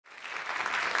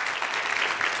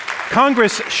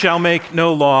Congress shall make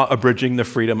no law abridging the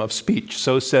freedom of speech,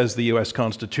 so says the U.S.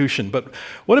 Constitution. But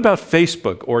what about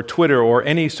Facebook or Twitter or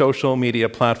any social media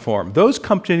platform? Those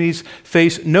companies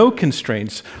face no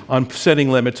constraints on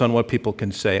setting limits on what people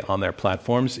can say on their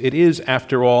platforms. It is,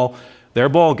 after all, their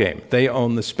ballgame. They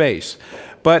own the space.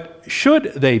 But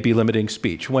should they be limiting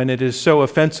speech when it is so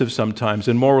offensive sometimes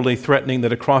and morally threatening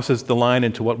that it crosses the line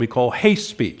into what we call hate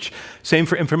speech? Same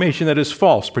for information that is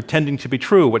false, pretending to be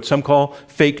true, what some call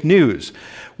fake news.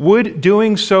 Would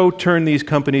doing so turn these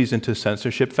companies into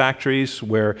censorship factories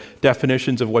where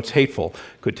definitions of what's hateful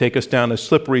could take us down a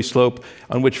slippery slope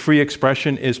on which free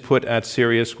expression is put at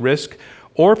serious risk?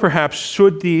 Or perhaps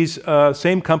should these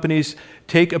same companies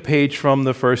take a page from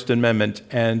the First Amendment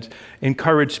and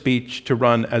encourage speech to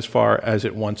run as far as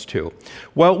it wants to?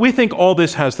 Well, we think all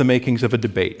this has the makings of a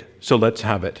debate, so let's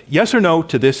have it. Yes or no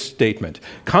to this statement: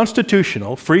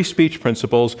 constitutional free speech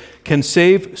principles can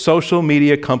save social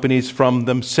media companies from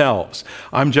themselves.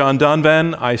 I'm John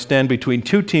Donvan. I stand between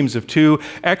two teams of two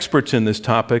experts in this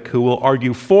topic who will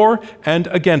argue for and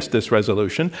against this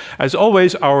resolution. As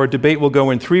always, our debate will go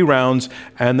in 3 rounds,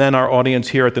 and then our audience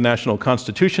here at the National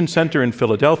Constitution Center in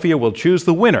Philadelphia will choose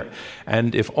the winner.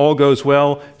 And if all goes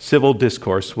well, civil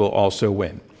discourse will also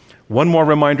win. One more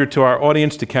reminder to our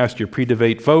audience to cast your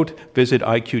pre-debate vote. Visit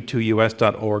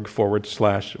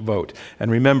iq2us.org/vote.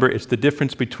 And remember, it's the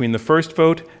difference between the first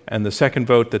vote and the second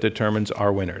vote that determines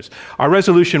our winners. Our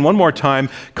resolution, one more time: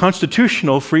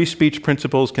 constitutional free speech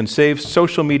principles can save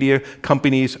social media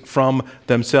companies from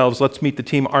themselves. Let's meet the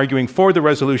team arguing for the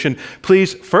resolution.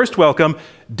 Please first welcome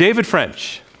David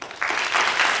French.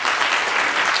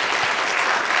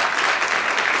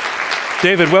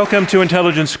 David, welcome to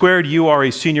Intelligence Squared. You are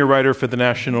a senior writer for the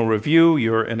National Review.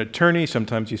 You're an attorney.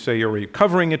 Sometimes you say you're a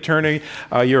recovering attorney.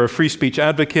 You're a free speech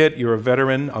advocate. You're a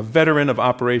veteran of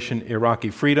Operation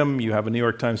Iraqi Freedom. You have a New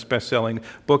York Times best-selling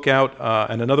book out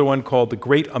and another one called The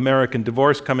Great American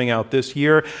Divorce coming out this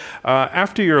year.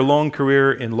 After your long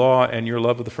career in law and your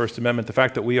love of the First Amendment, the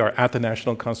fact that we are at the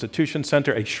National Constitution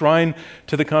Center, a shrine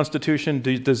to the Constitution,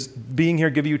 does being here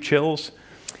give you chills?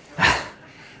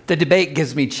 The debate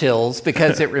gives me chills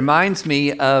because it reminds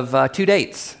me of 2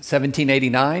 dates.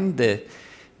 1789, the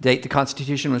date the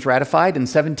Constitution was ratified, and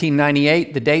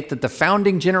 1798, the date that the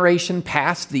founding generation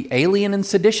passed the Alien and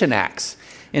Sedition Acts,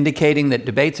 indicating that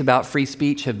debates about free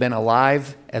speech have been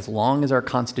alive as long as our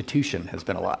Constitution has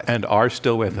been alive. And are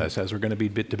still with us, as we're going to be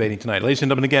debating tonight. Ladies and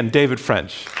gentlemen, again, David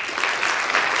French.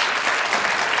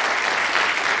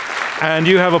 And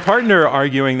you have a partner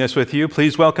arguing this with you.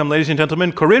 Please welcome, ladies and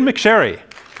gentlemen, Corinne McSherry.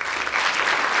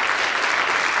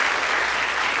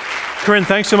 Corinne,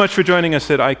 thanks so much for joining us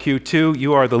at IQ2.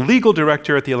 You are the legal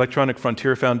director at the Electronic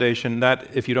Frontier Foundation. That,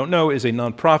 if you don't know, is a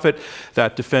nonprofit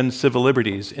that defends civil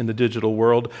liberties in the digital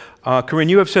world. Corinne,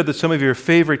 you have said that some of your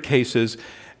favorite cases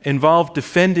involve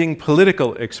defending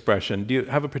political expression. Do you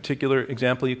have a particular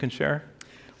example you can share?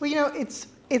 Well, it's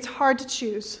hard to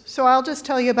choose. So I'll just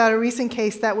tell you about a recent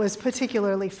case that was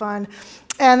particularly fun.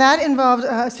 And that involved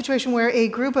a situation where a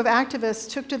group of activists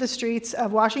took to the streets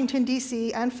of Washington,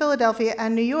 D.C., and Philadelphia,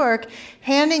 and New York,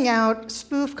 handing out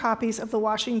spoof copies of the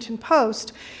Washington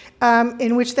Post,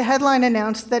 in which the headline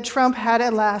announced that Trump had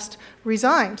at last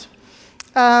resigned.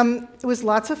 It was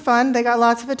lots of fun. They got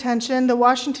lots of attention. The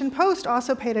Washington Post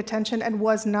also paid attention and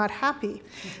was not happy.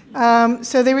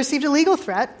 So they received a legal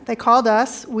threat. They called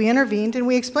us. We intervened, and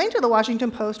we explained to the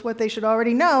Washington Post what they should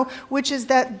already know, which is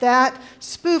that that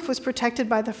spoof was protected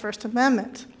by the First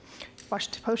Amendment.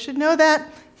 Washington Post should know that.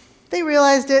 They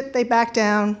realized it. They backed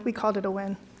down. We called it a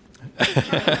win.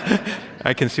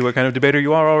 I can see what kind of debater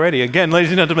you are already. Again,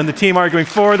 ladies and gentlemen, the team arguing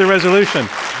for the resolution.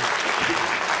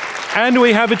 And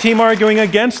we have a team arguing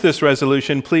against this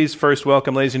resolution. Please first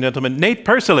welcome, ladies and gentlemen, Nate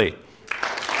Persily.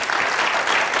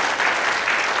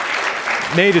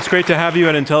 Nate, it's great to have you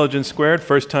at Intelligence Squared.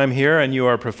 First time here, and you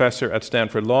are a professor at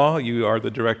Stanford Law. You are the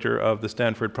director of the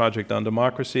Stanford Project on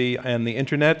Democracy and the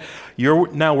Internet. You're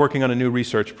now working on a new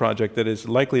research project that is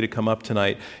likely to come up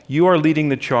tonight. You are leading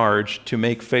the charge to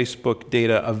make Facebook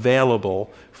data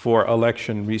available for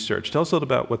election research. Tell us a little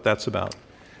about what that's about.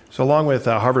 So along with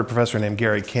a Harvard professor named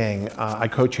Gary King, I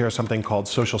co-chair something called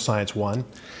Social Science One.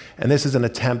 And this is an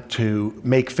attempt to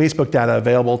make Facebook data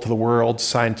available to the world's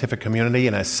scientific community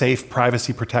in a safe,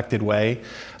 privacy-protected way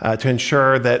to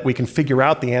ensure that we can figure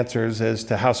out the answers as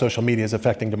to how social media is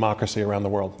affecting democracy around the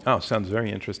world. Oh, sounds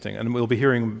very interesting. And we'll be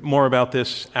hearing more about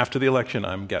this after the election,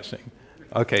 I'm guessing.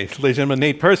 Okay, ladies and gentlemen,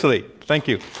 Nate Persily, thank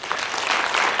you.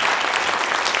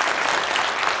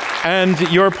 And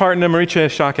your partner, Marietje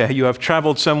Schaake, you have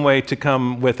traveled some way to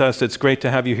come with us. It's great to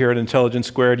have you here at Intelligence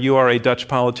Squared. You are a Dutch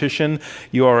politician.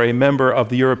 You are a member of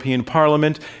the European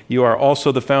Parliament. You are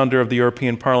also the founder of the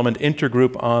European Parliament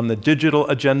Intergroup on the Digital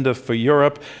Agenda for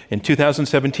Europe. In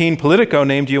 2017, Politico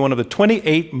named you one of the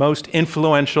 28 most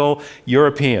influential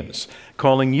Europeans,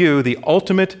 calling you the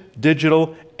ultimate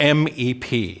digital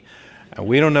MEP.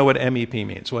 We don't know what MEP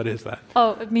means. What is that?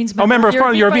 Oh, it means member of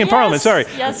European Parliament, sorry.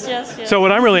 Yes. So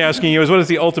what I'm really asking you is, what does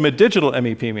the ultimate digital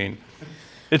MEP mean?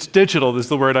 It's digital is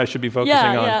the word I should be focusing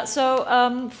on. Yeah.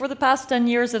 So for the past 10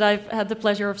 years that I've had the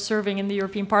pleasure of serving in the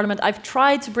European Parliament, I've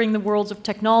tried to bring the worlds of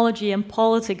technology and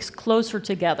politics closer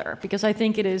together, because I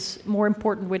think it is more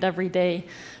important with every day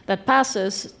that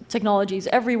passes. Technology is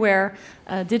everywhere.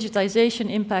 Digitization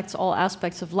impacts all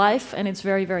aspects of life, and it's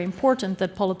very, very important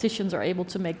that politicians are able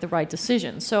to make the right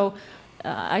decisions. So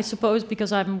I suppose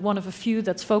because I'm one of a few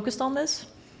that's focused on this,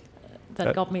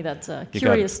 that got me that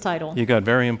curious title. You got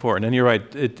very important. And you're right,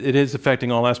 it is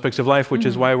affecting all aspects of life, which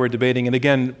is why we're debating. And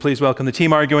again, please welcome the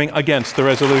team arguing against the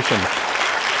resolution.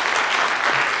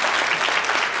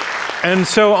 And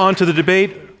so on to the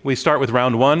debate. We start with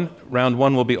round one. Round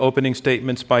one will be opening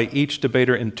statements by each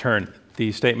debater in turn.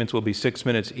 These statements will be 6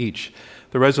 minutes each.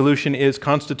 The resolution is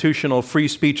constitutional free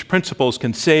speech principles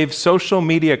can save social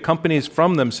media companies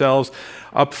from themselves.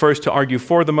 Up first to argue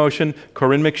for the motion,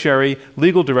 Corinne McSherry,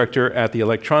 legal director at the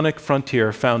Electronic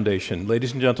Frontier Foundation.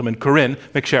 Ladies and gentlemen, Corinne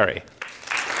McSherry.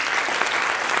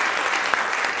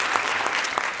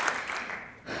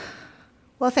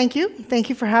 Well, thank you. Thank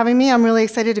you for having me. I'm really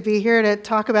excited to be here to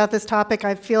talk about this topic.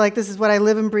 I feel like this is what I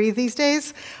live and breathe these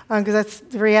days, because that's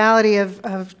the reality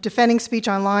of defending speech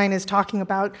online, is talking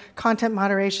about content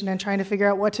moderation and trying to figure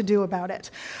out what to do about it.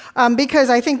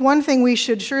 Because I think one thing we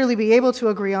should surely be able to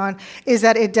agree on is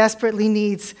that it desperately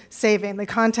needs saving. The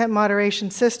content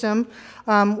moderation system,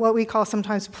 what we call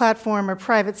sometimes platform or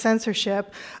private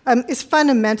censorship, is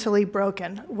fundamentally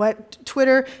broken. What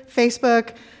Twitter,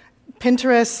 Facebook,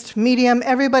 Pinterest, Medium,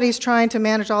 everybody's trying to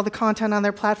manage all the content on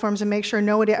their platforms and make sure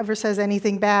nobody ever says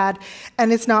anything bad,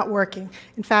 and it's not working.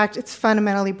 In fact, it's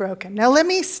fundamentally broken. Now, let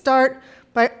me start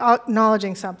by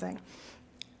acknowledging something.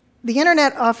 The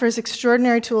internet offers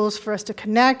extraordinary tools for us to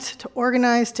connect, to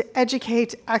organize, to educate,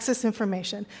 to access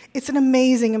information. It's an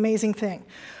amazing, amazing thing.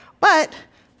 But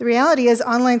the reality is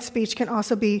online speech can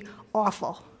also be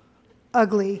awful,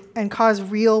 ugly, and cause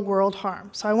real-world harm.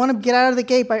 So I want to get out of the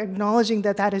gate by acknowledging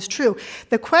that that is true.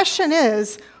 The question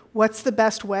is, what's the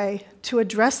best way to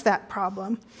address that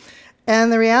problem? And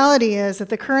the reality is that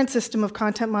the current system of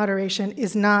content moderation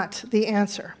is not the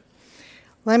answer.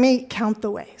 Let me count the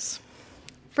ways.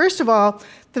 First of all,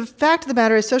 the fact of the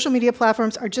matter is social media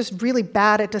platforms are just really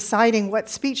bad at deciding what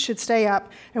speech should stay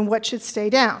up and what should stay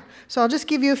down. So I'll just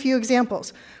give you a few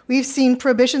examples. We've seen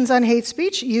prohibitions on hate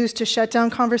speech used to shut down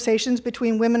conversations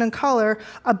between women of color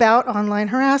about online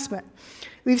harassment.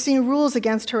 We've seen rules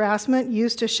against harassment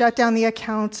used to shut down the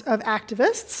accounts of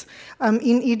activists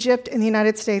in Egypt, in the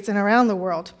United States, and around the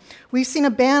world. We've seen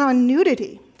a ban on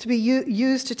nudity to be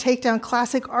used to take down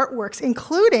classic artworks,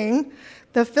 including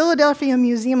the Philadelphia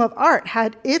Museum of Art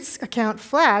had its account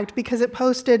flagged because it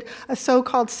posted a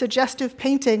so-called suggestive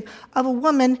painting of a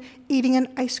woman eating an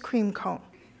ice cream cone.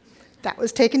 That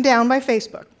was taken down by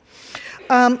Facebook.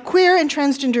 Queer and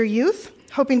transgender youth,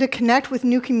 hoping to connect with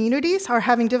new communities, are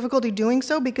having difficulty doing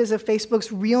so because of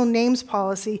Facebook's real names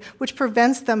policy, which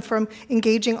prevents them from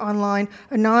engaging online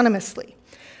anonymously.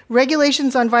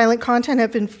 Regulations on violent content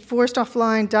have been forced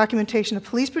offline, documentation of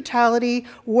police brutality,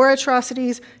 war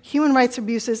atrocities, human rights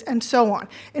abuses, and so on.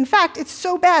 In fact, it's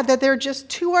so bad that there are just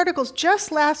 2 articles just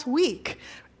last week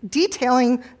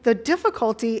detailing the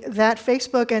difficulty that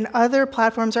Facebook and other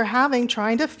platforms are having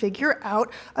trying to figure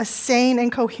out a sane and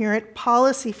coherent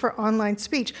policy for online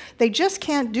speech. They just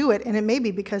can't do it, and it may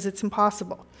be because it's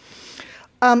impossible.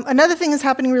 Another thing that's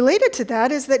happening related to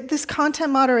that is that this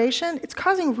content moderation, it's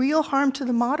causing real harm to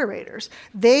the moderators.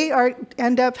 They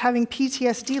end up having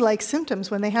PTSD-like symptoms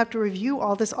when they have to review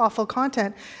all this awful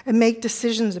content and make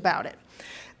decisions about it.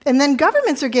 And then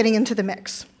governments are getting into the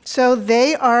mix. So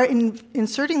they are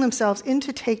inserting themselves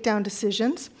into takedown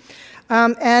decisions.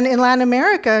 And in Latin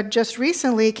America, just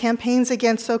recently, campaigns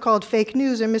against so-called fake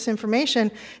news or misinformation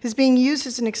is being used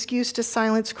as an excuse to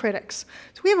silence critics.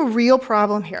 So we have a real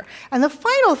problem here. And the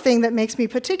final thing that makes me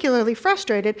particularly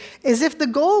frustrated is if the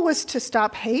goal was to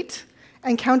stop hate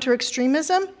and counter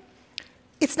extremism,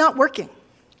 it's not working.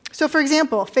 So for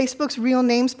example, Facebook's real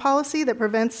names policy that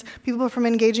prevents people from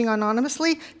engaging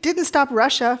anonymously didn't stop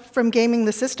Russia from gaming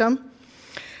the system.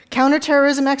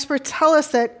 Counterterrorism experts tell us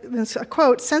that, this is a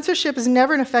quote, censorship is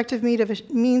never an effective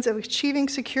means of achieving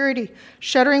security.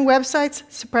 Shuttering websites,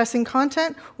 suppressing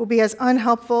content will be as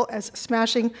unhelpful as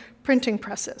smashing printing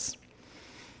presses.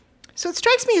 So it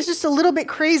strikes me as just a little bit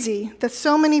crazy that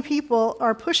so many people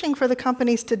are pushing for the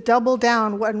companies to double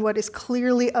down on what is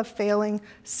clearly a failing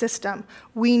system.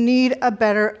 We need a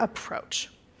better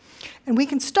approach. And we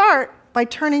can start by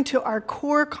turning to our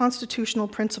core constitutional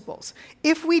principles.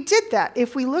 If we did that,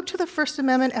 if we looked to the First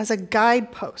Amendment as a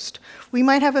guidepost, we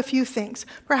might have a few things.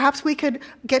 Perhaps we could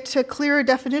get to clearer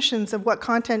definitions of what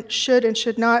content should and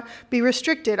should not be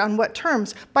restricted, on what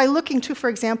terms, by looking to, for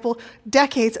example,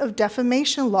 decades of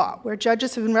defamation law, where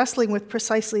judges have been wrestling with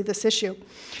precisely this issue.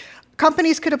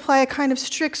 Companies could apply a kind of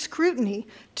strict scrutiny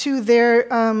to their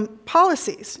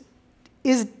policies.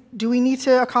 Do we need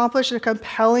to accomplish a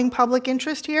compelling public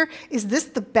interest here? Is this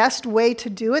the best way to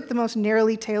do it, the most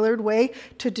narrowly tailored way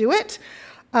to do it?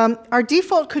 Our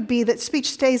default could be that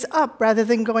speech stays up rather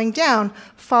than going down,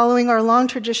 following our long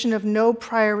tradition of no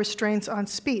prior restraints on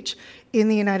speech in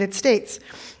the United States.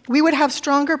 We would have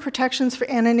stronger protections for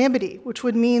anonymity, which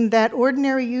would mean that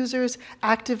ordinary users,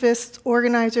 activists,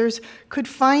 organizers could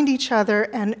find each other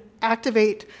and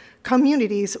activate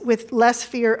communities with less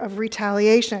fear of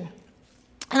retaliation.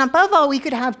 And above all, we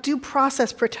could have due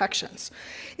process protections.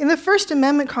 In the First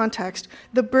Amendment context,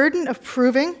 the burden of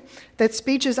proving that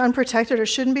speech is unprotected or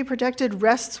shouldn't be protected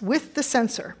rests with the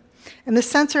censor. And the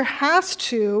censor has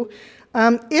to,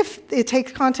 if it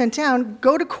takes content down,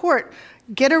 go to court,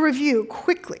 get a review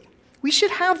quickly. We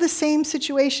should have the same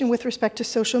situation with respect to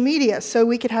social media, so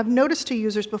we could have notice to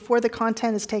users before the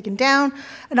content is taken down,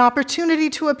 an opportunity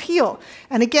to appeal.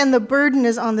 And again, the burden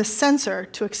is on the censor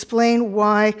to explain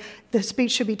why the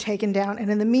speech should be taken down. And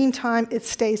in the meantime, it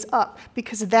stays up,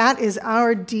 because that is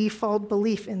our default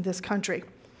belief in this country.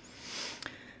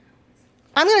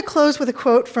 I'm going to close with a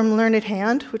quote from Learned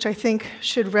Hand, which I think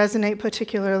should resonate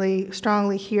particularly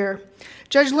strongly here.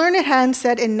 Judge Learned Hand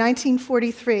said in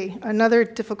 1943, another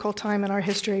difficult time in our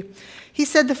history, he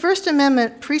said, "The First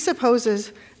Amendment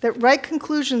presupposes that right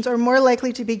conclusions are more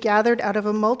likely to be gathered out of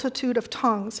a multitude of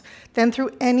tongues than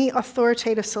through any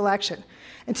authoritative selection.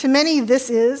 And to many, this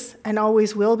is and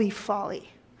always will be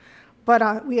folly.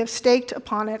 But we have staked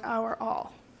upon it our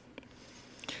all."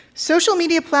 Social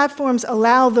media platforms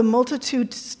allow the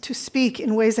multitudes to speak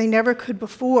in ways they never could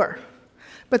before.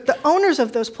 But the owners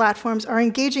of those platforms are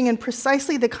engaging in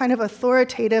precisely the kind of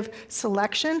authoritative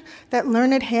selection that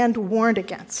Learned Hand warned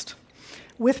against,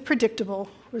 with predictable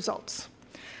results.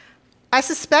 I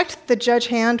suspect that Judge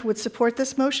Hand would support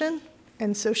this motion,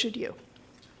 and so should you.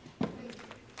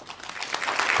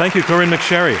 Thank you, Corinne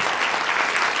McSherry.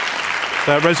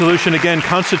 That resolution, again,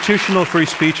 constitutional free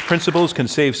speech principles can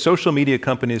save social media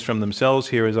companies from themselves.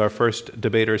 Here is our first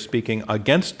debater speaking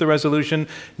against the resolution,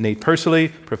 Nate Persily,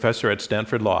 professor at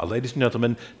Stanford Law. Ladies and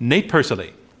gentlemen, Nate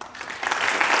Persily.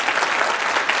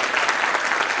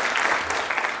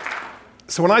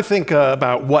 So when I think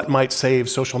about what might save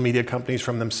social media companies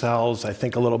from themselves, I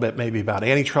think a little bit maybe about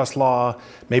antitrust law,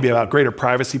 maybe about greater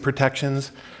privacy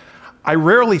protections. I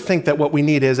rarely think that what we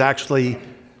need is actually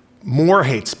more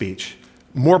hate speech,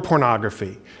 more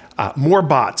pornography, more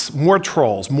bots, more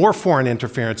trolls, more foreign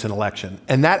interference in election.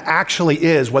 And that actually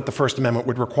is what the First Amendment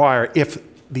would require if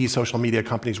these social media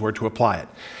companies were to apply it.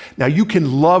 Now, you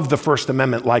can love the First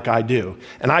Amendment like I do.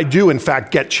 And I do, in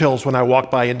fact, get chills when I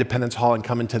walk by Independence Hall and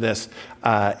come into this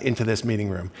meeting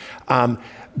room.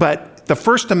 But the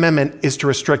First Amendment is to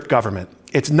restrict government.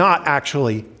 It's not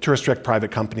actually to restrict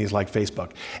private companies like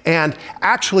Facebook. And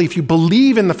actually, if you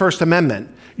believe in the First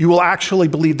Amendment, you will actually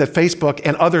believe that Facebook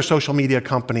and other social media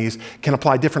companies can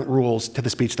apply different rules to the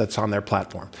speech that's on their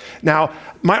platform. Now,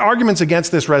 my arguments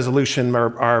against this resolution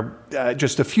are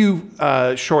just a few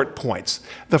short points.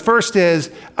 The first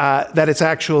is that it's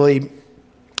actually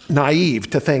naive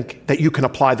to think that you can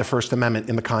apply the First Amendment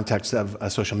in the context of a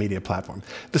social media platform.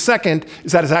 The second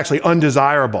is that it's actually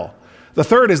undesirable. The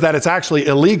third is that it's actually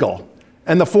illegal.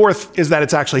 And the fourth is that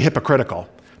it's actually hypocritical.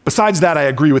 Besides that, I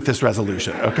agree with this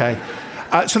resolution, okay?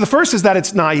 So the first is that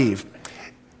it's naive.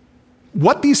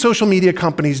 What these social media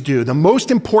companies do, the most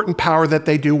important power that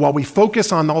they do while we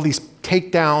focus on all these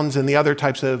takedowns and the other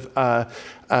types of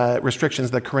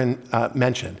restrictions that Corinne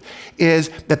mentioned, is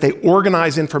that they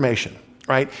organize information,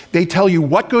 right? They tell you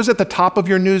what goes at the top of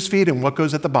your newsfeed and what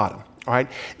goes at the bottom, all right?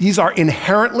 These are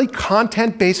inherently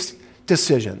content-based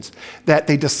decisions that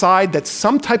they decide that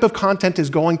some type of content is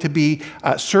going to be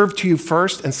served to you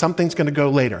first and something's going to go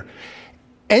later.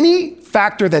 Any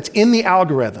factor that's in the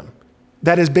algorithm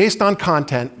that is based on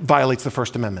content violates the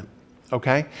First Amendment.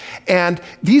 okay? And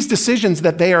these decisions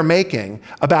that they are making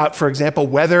about, for example,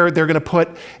 whether they're going to put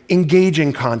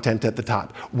engaging content at the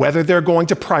top, whether they're going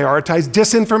to prioritize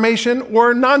disinformation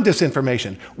or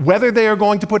non-disinformation, whether they are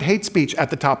going to put hate speech at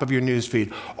the top of your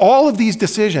newsfeed, all of these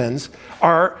decisions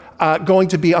are going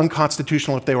to be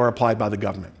unconstitutional if they were applied by the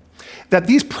government. That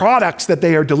these products that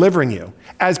they are delivering you,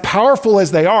 as powerful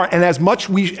as they are, and as much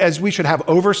as we should have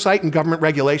oversight and government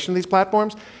regulation of these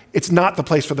platforms, it's not the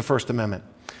place for the First Amendment.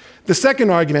 The second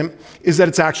argument is that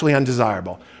it's actually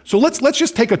undesirable. So let's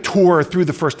just take a tour through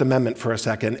the First Amendment for a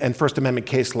second and First Amendment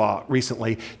case law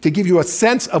recently to give you a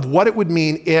sense of what it would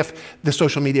mean if the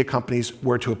social media companies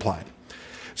were to apply.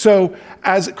 So,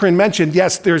 as Corinne mentioned,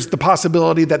 yes, there's the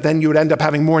possibility that then you would end up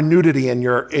having more nudity in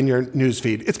your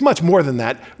newsfeed. It's much more than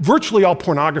that. Virtually all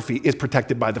pornography is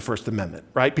protected by the First Amendment,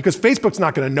 right? Because Facebook's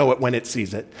not going to know it when it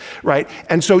sees it, right?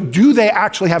 And so do they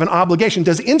actually have an obligation?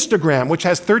 Does Instagram, which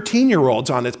has 13-year-olds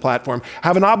on its platform,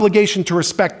 have an obligation to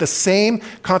respect the same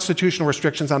constitutional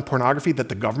restrictions on pornography that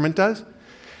the government does?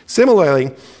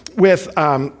 Similarly, with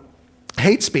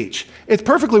hate speech. It's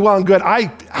perfectly well and good.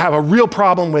 I have a real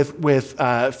problem with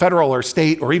federal or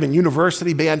state or even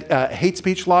university banned hate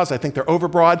speech laws. I think they're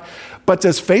overbroad. But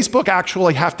does Facebook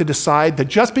actually have to decide that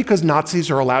just because Nazis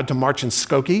are allowed to march in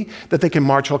Skokie, that they can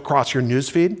march across your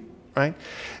newsfeed? Right?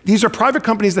 These are private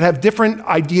companies that have different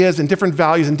ideas and different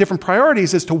values and different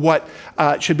priorities as to what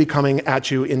should be coming at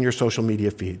you in your social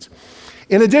media feeds.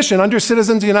 In addition, under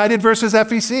Citizens United versus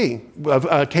FEC,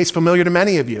 a case familiar to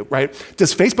many of you, right?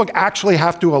 Does Facebook actually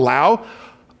have to allow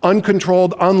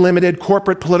uncontrolled, unlimited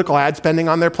corporate political ad spending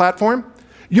on their platform?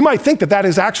 You might think that that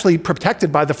is actually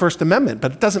protected by the First Amendment,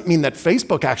 but it doesn't mean that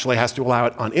Facebook actually has to allow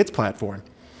it on its platform.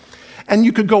 And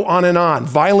you could go on and on.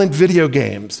 Violent video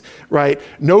games, right?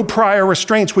 No prior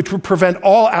restraints, which would prevent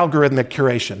all algorithmic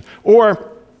curation.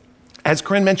 Or, as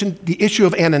Corinne mentioned, the issue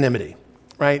of anonymity,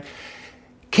 right?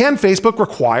 Can Facebook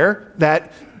require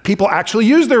that people actually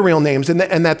use their real names and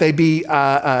that they be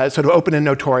sort of open and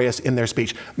notorious in their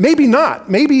speech? Maybe not.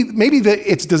 Maybe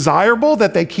it's desirable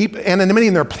that they keep anonymity,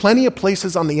 and there are plenty of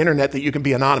places on the internet that you can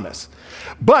be anonymous.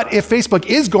 But if Facebook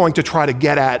is going to try to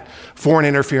get at foreign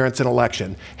interference in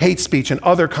election, hate speech, and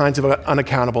other kinds of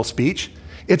unaccountable speech,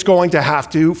 it's going to have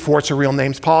to force a real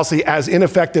names policy, as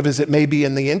ineffective as it may be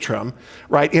in the interim,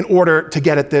 right, in order to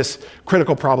get at this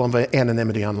critical problem of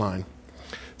anonymity online.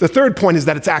 The third point is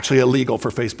that it's actually illegal for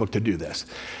Facebook to do this.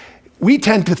 We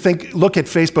tend to look at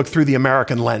Facebook through the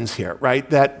American lens here, right?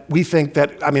 That we think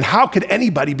that, how could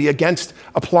anybody be against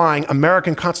applying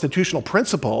American constitutional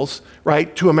principles,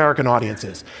 right, to American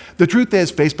audiences? The truth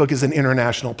is, Facebook is an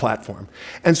international platform.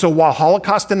 And so while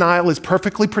Holocaust denial is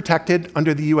perfectly protected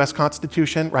under the US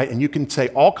Constitution, right, and you can say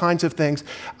all kinds of things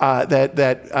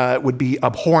that would be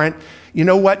abhorrent, you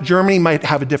know what? Germany might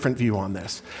have a different view on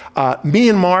this.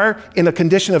 Myanmar, in a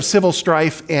condition of civil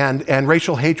strife and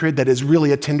racial hatred that is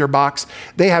really a tinderbox,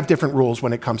 they have different rules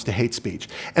when it comes to hate speech.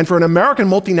 And for an American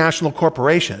multinational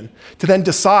corporation to then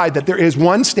decide that there is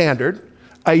one standard,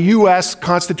 a US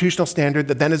constitutional standard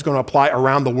that then is going to apply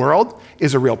around the world,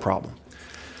 is a real problem.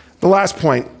 The last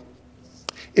point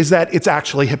is that it's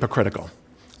actually hypocritical.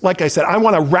 Like I said, I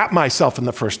want to wrap myself in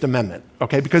the First Amendment,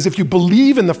 okay? Because if you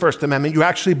believe in the First Amendment, you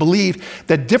actually believe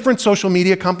that different social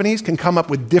media companies can come up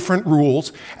with different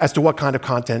rules as to what kind of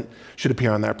content should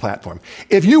appear on their platform.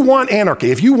 If you want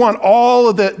anarchy, if you want all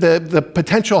of the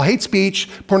potential hate speech,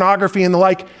 pornography, and the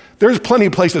like, there's plenty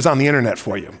of places on the internet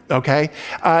for you, okay?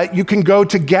 You can go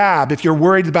to Gab if you're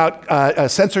worried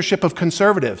about censorship of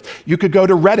conservatives. You could go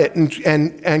to Reddit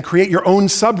and create your own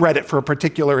subreddit for a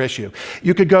particular issue.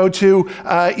 You could go to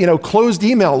closed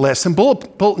email lists and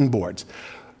bulletin boards.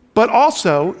 But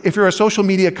also, if you're a social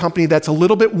media company that's a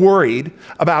little bit worried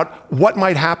about what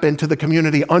might happen to the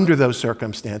community under those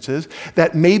circumstances,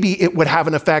 that maybe it would have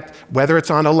an effect, whether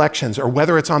it's on elections or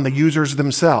whether it's on the users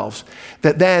themselves,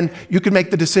 that then you can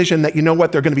make the decision that, you know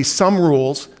what, there are going to be some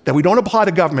rules that we don't apply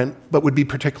to government, but would be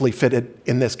particularly fitted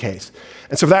in this case.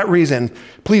 And so for that reason,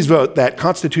 please vote that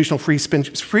constitutional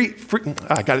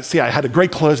I had a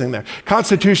great closing there.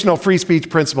 Constitutional free speech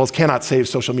principles cannot save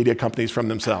social media companies from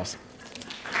themselves.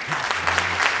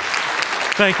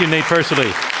 Thank you, Nate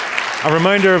Persily. A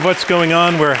reminder of what's going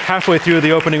on. We're halfway through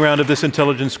the opening round of this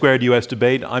Intelligence Squared U.S.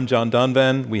 debate. I'm John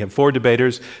Donvan. We have 4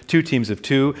 debaters, 2 teams of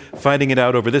 2, fighting it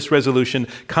out over this resolution.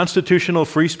 Constitutional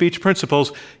free speech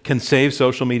principles can save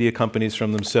social media companies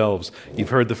from themselves. You've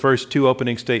heard the first 2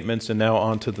 opening statements, and now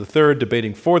on to the third,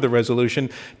 debating for the resolution,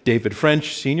 David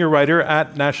French, senior writer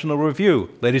at National Review.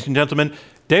 Ladies and gentlemen,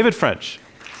 David French.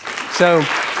 So,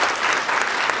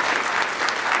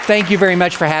 Thank you very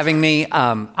much for having me.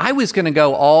 I was going to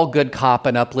go all good cop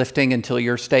and uplifting until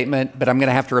your statement, but I'm going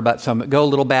to have to rebut some. Go a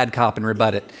little bad cop and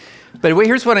rebut it. But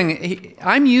here's what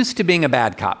I'm used to being a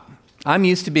bad cop. I'm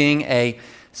used to being a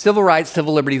civil rights,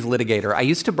 civil liberties litigator. I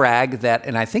used to brag that,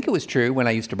 and I think it was true when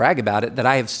I used to brag about it, that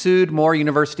I have sued more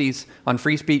universities on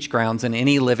free speech grounds than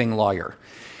any living lawyer.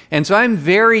 And so I'm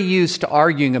very used to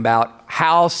arguing about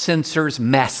how censors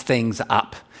mess things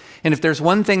up. And if there's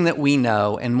one thing that we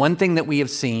know and one thing that we have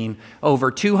seen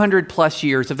over 200 plus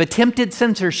years of attempted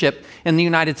censorship in the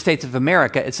United States of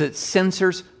America, it's that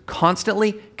censors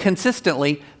constantly,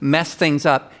 consistently mess things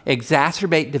up,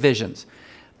 exacerbate divisions.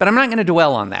 But I'm not going to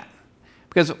dwell on that.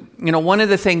 Because, one of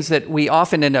the things that we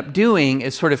often end up doing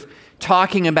is sort of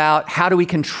talking about how do we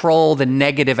control the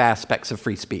negative aspects of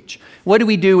free speech? What do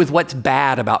we do with what's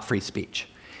bad about free speech?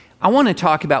 I want to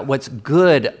talk about what's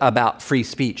good about free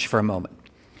speech for a moment.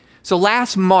 So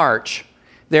last March,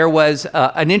 there was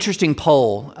an interesting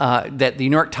poll that the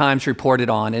New York Times reported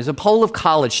on. It's a poll of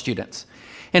college students.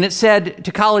 And it said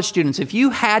to college students, if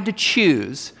you had to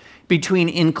choose between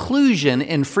inclusion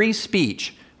and free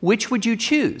speech, which would you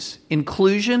choose,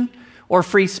 inclusion or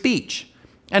free speech?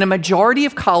 And a majority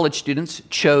of college students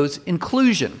chose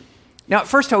inclusion. Now, at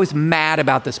first I was mad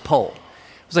about this poll.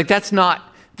 I was like, that's not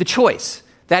the choice.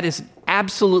 That is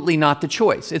absolutely not the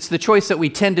choice. It's the choice that we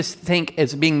tend to think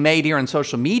is being made here on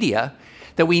social media,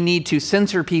 that we need to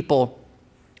censor people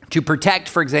to protect,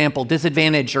 for example,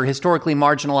 disadvantaged or historically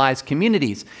marginalized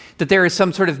communities, that there is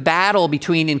some sort of battle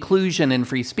between inclusion and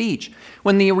free speech,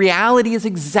 when the reality is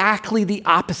exactly the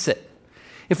opposite.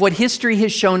 If what history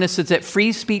has shown us is that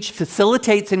free speech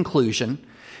facilitates inclusion,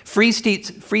 free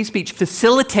speech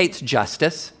facilitates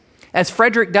justice, as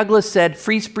Frederick Douglass said,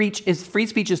 free speech is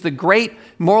the great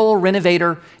moral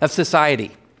renovator of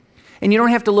society. And you don't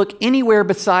have to look anywhere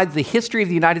besides the history of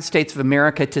the United States of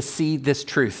America to see this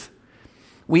truth.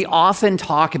 We often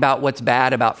talk about what's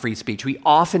bad about free speech. We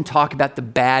often talk about the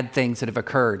bad things that have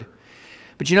occurred.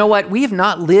 But you know what? We have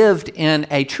not lived in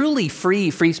a truly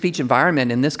free speech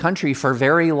environment in this country for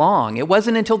very long. It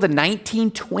wasn't until the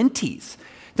 1920s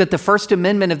that the First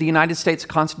Amendment of the United States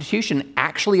Constitution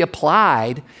actually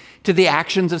applied to the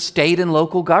actions of state and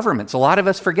local governments. A lot of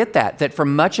us forget that for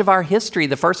much of our history,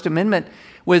 the First Amendment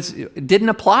didn't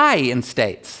apply in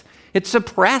states. It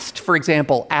suppressed, for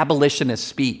example, abolitionist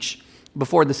speech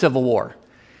before the Civil War.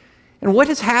 And what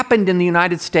has happened in the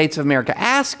United States of America?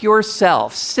 Ask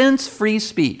yourself, since free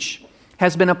speech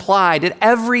has been applied at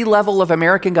every level of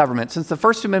American government, since the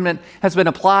First Amendment has been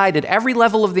applied at every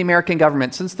level of the American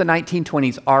government since the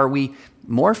 1920s, are we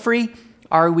more free?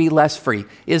 Are we less free?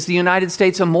 Is the United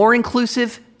States a more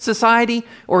inclusive society,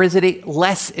 or is it a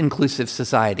less inclusive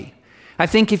society? I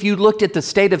think if you looked at the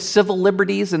state of civil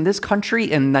liberties in this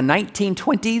country in the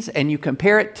 1920s and you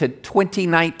compare it to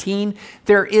 2019,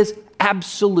 there is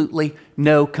absolutely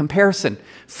no comparison.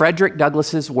 Frederick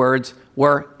Douglass's words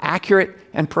were accurate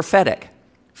and prophetic.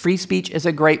 Free speech is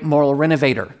a great moral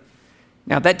renovator.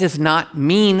 Now, that does not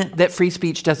mean that free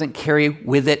speech doesn't carry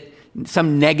with it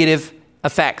some negative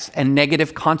effects and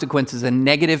negative consequences and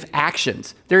negative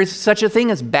actions. There is such a thing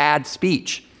as bad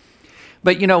speech.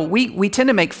 But, we tend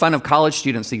to make fun of college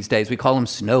students these days. We call them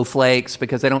snowflakes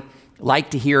because they don't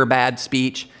like to hear bad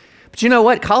speech. But you know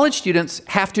what? College students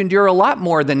have to endure a lot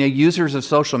more than the users of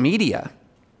social media.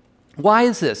 Why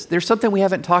is this? There's something we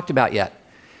haven't talked about yet.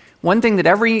 One thing that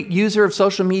every user of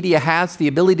social media has the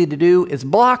ability to do is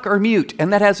block or mute,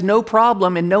 and that has no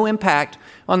problem and no impact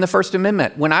on the First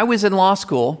Amendment. When I was in law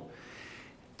school,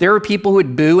 there were people who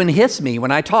would boo and hiss me when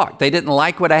I talked. They didn't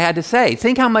like what I had to say.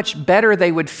 Think how much better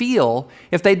they would feel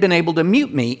if they'd been able to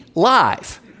mute me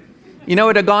live. It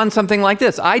would have gone something like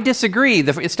this. I disagree.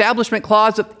 The Establishment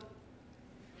Clause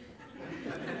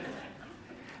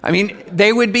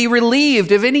they would be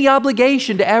relieved of any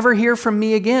obligation to ever hear from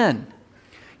me again.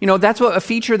 That's what a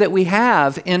feature that we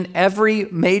have in every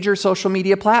major social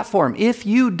media platform. If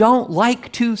you don't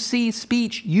like to see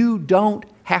speech, you don't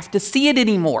have to see it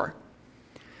anymore.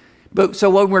 But so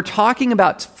when we're talking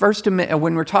about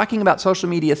social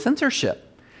media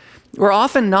censorship, we're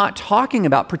often not talking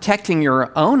about protecting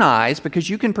your own eyes, because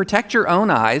you can protect your own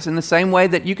eyes in the same way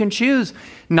that you can choose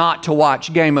not to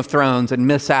watch Game of Thrones and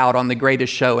miss out on the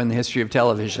greatest show in the history of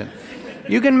television.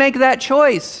 You can make that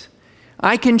choice.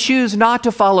 I can choose not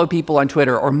to follow people on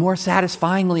Twitter, or more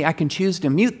satisfyingly, I can choose to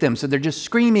mute them so they're just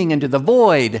screaming into the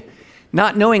void,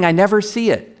 not knowing I never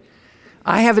see it.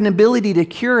 I have an ability to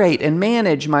curate and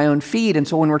manage my own feed. And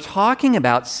so when we're talking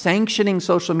about sanctioning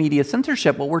social media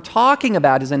censorship, what we're talking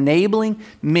about is enabling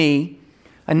me,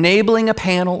 enabling a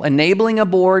panel, enabling a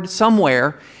board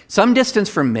somewhere, some distance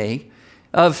from me,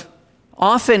 of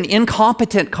often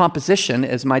incompetent composition,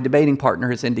 as my debating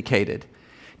partner has indicated,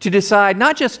 to decide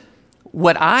not just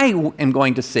what I am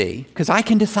going to see, because I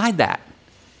can decide that,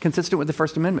 consistent with the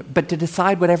First Amendment, but to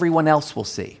decide what everyone else will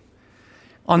see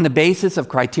on the basis of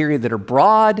criteria that are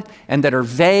broad and that are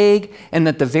vague, and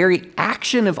that the very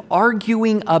action of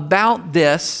arguing about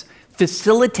this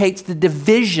facilitates the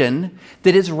division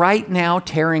that is right now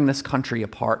tearing this country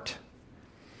apart.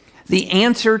 The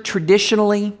answer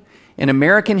traditionally in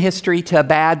American history to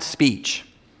bad speech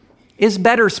is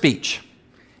better speech.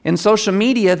 In social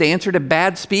media, the answer to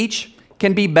bad speech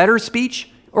can be better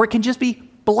speech, or it can just be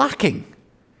blocking.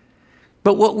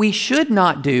 But what we should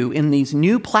not do in these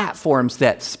new platforms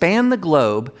that span the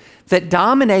globe, that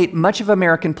dominate much of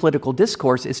American political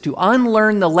discourse, is to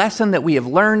unlearn the lesson that we have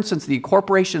learned since the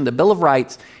incorporation of the Bill of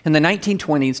Rights in the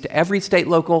 1920s to every state,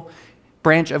 local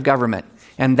branch of government.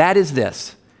 And that is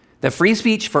this: that free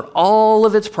speech, for all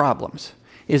of its problems,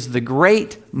 is the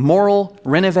great moral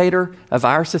renovator of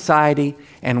our society,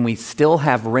 and we still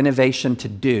have renovation to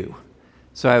do.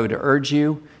 So I would urge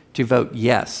you to vote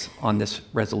yes on this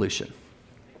resolution.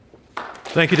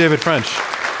 Thank you, David French.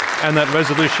 And that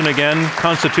resolution again,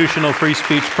 constitutional free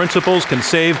speech principles can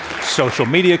save social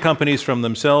media companies from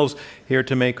themselves. Here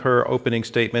to make her opening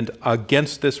statement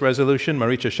against this resolution,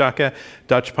 Marietje Schaake,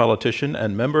 Dutch politician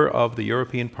and member of the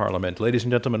European Parliament. Ladies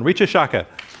and gentlemen, Marietje Schaake.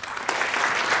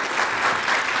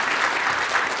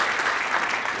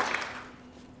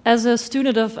 As a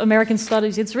student of American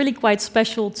studies, it's really quite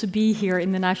special to be here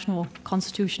in the National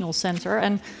Constitutional Center.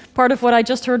 And part of what I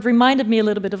just heard reminded me a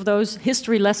little bit of those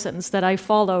history lessons that I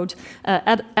followed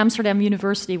at Amsterdam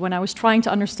University when I was trying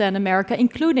to understand America,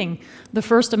 including the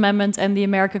First Amendment and the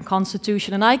American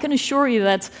Constitution. And I can assure you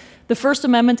that the First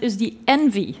Amendment is the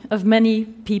envy of many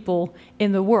people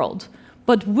in the world.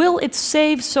 But will it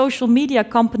save social media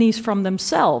companies from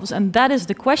themselves? And that is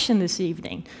the question this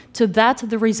evening. To that,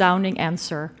 the resounding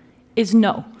answer is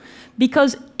no.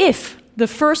 Because if the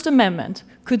First Amendment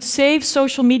could save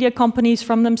social media companies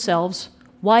from themselves,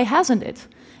 why hasn't it?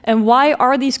 And why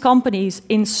are these companies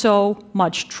in so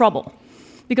much trouble?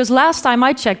 Because last time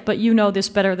I checked, but you know this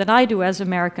better than I do as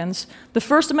Americans, the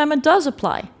First Amendment does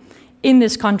apply in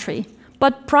this country.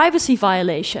 But privacy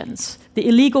violations, the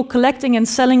illegal collecting and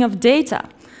selling of data,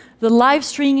 the live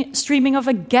streaming of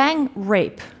a gang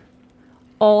rape,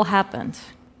 all happened.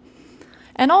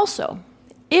 And also,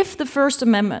 if the First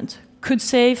Amendment could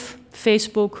save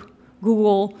Facebook,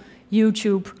 Google,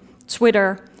 YouTube,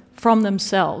 Twitter from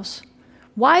themselves,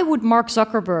 why would Mark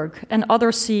Zuckerberg and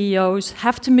other CEOs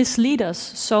have to mislead us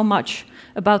so much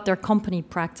about their company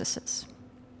practices?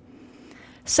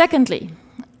 Secondly,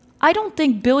 I don't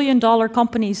think billion-dollar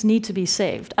companies need to be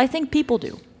saved. I think people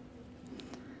do.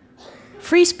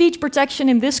 Free speech protection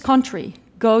in this country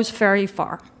goes very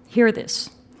far. Hear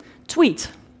this. Tweet: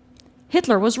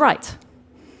 Hitler was right.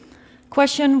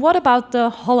 Question: what about the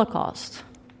Holocaust?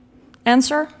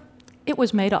 Answer: it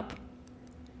was made up.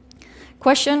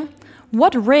 Question: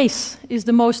 what race is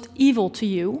the most evil to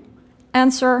you?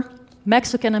 Answer: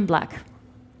 Mexican and black.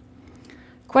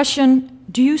 Question: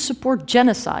 do you support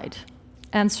genocide?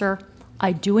 Answer: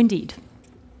 I do indeed.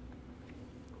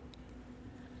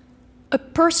 A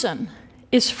person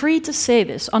is free to say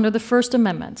this under the First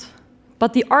Amendment,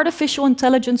 but the artificial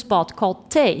intelligence bot called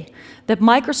Tay that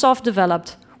Microsoft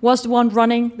developed was the one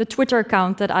running the Twitter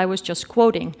account that I was just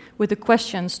quoting with the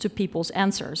questions to people's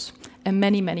answers, and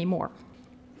many, many more.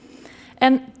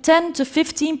 And 10 to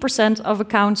 15% of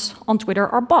accounts on Twitter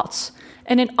are bots,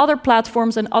 and in other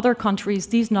platforms and other countries,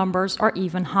 these numbers are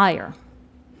even higher.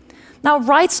 Now,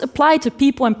 rights apply to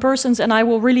people and persons, and I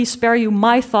will really spare you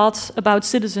my thoughts about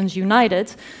Citizens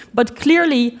United, but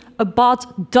clearly a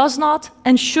bot does not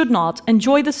and should not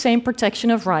enjoy the same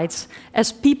protection of rights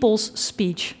as people's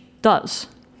speech does.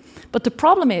 But the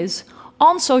problem is,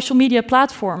 on social media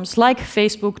platforms like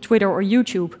Facebook, Twitter, or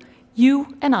YouTube,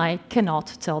 you and I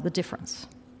cannot tell the difference.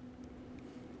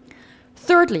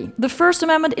 Thirdly, the First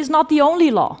Amendment is not the only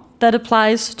law that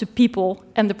applies to people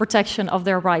and the protection of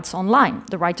their rights online.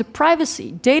 The right to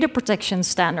privacy, data protection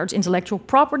standards, intellectual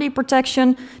property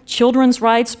protection, children's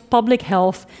rights, public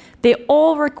health, they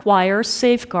all require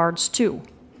safeguards too.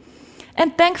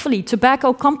 And thankfully,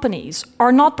 tobacco companies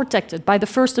are not protected by the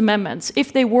First Amendment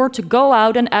if they were to go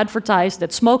out and advertise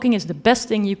that smoking is the best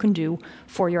thing you can do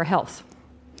for your health.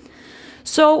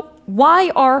 So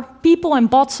why are people and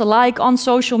bots alike on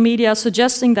social media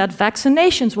suggesting that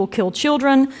vaccinations will kill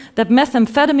children, that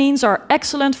methamphetamines are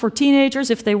excellent for teenagers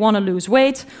if they want to lose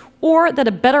weight, or that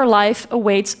a better life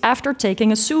awaits after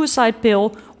taking a suicide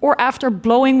pill or after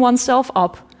blowing oneself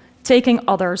up, taking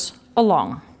others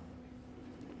along?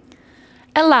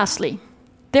 And lastly,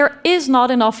 there is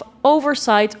not enough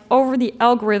oversight over the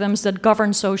algorithms that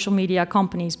govern social media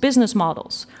companies' business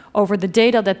models, over the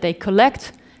data that they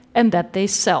collect and that they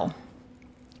sell.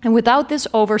 And without this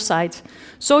oversight,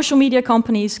 social media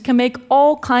companies can make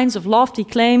all kinds of lofty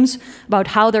claims about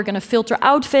how they're going to filter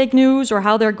out fake news or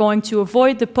how they're going to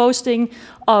avoid the posting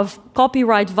of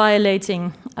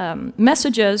copyright-violating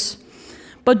messages.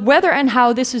 But whether and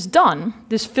how this is done,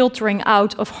 this filtering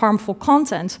out of harmful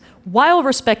content, while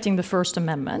respecting the First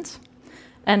Amendment,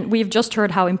 and we've just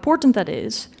heard how important that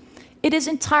is, it is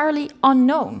entirely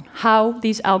unknown how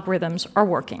these algorithms are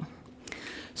working.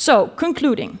 So,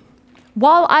 concluding,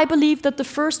 while I believe that the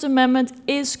First Amendment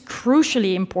is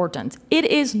crucially important, it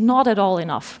is not at all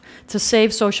enough to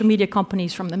save social media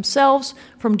companies from themselves,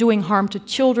 from doing harm to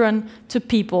children, to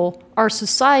people, our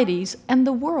societies, and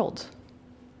the world.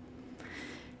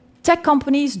 Tech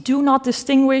companies do not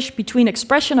distinguish between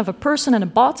expression of a person and a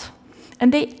bot,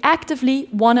 and they actively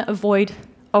want to avoid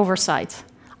oversight.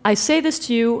 I say this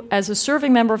to you as a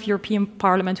serving member of European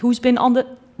Parliament who's been on the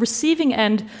receiving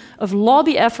end of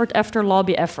lobby effort after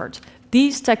lobby effort.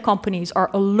 These tech companies are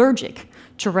allergic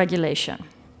to regulation.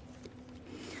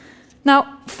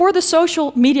 Now, for the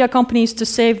social media companies to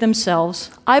save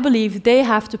themselves, I believe they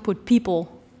have to put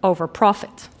people over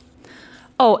profit.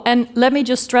 Oh, and let me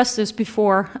just stress this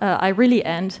before I really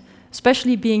end,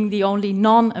 especially being the only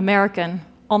non-American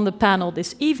on the panel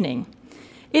this evening.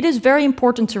 It is very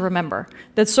important to remember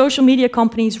that social media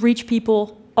companies reach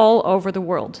people all over the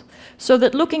world, so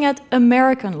that looking at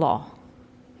American law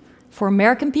for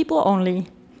American people only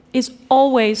is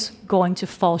always going to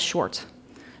fall short.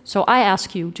 So I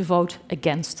ask you to vote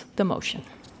against the motion.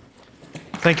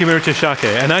 Thank you, Marietje Schaake.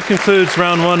 And that concludes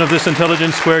round one of this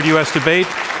Intelligence Squared U.S. debate,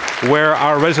 where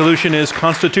our resolution is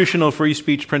constitutional free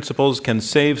speech principles can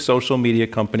save social media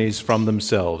companies from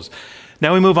themselves.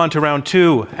 Now we move on to round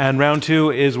two, and round two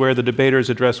is where the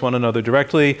debaters address one another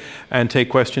directly and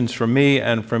take questions from me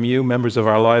and from you, members of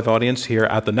our live audience here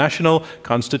at the National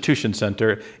Constitution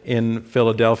Center in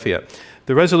Philadelphia.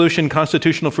 The resolution,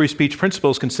 Constitutional Free Speech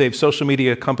Principles Can Save Social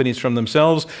Media Companies from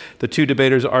Themselves. The two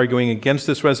debaters arguing against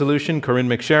this resolution, Corinne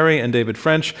McSherry and David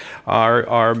French,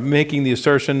 are making the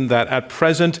assertion that at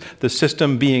present, the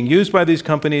system being used by these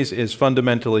companies is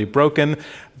fundamentally broken.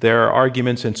 Their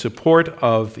arguments in support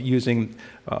of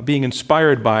being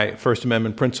inspired by First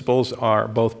Amendment principles are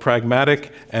both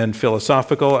pragmatic and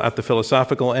philosophical. At the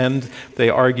philosophical end, they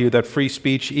argue that free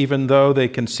speech, even though they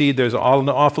concede there's an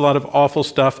awful lot of awful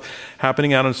stuff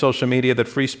happening out on social media, that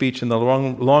free speech in the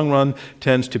long run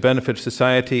tends to benefit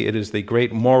society. It is the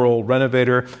great moral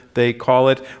renovator, they call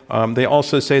it. They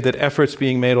also say that efforts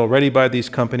being made already by these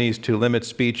companies to limit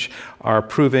speech are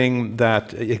proving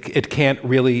that it can't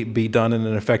really be done in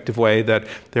an effective way, that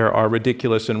there are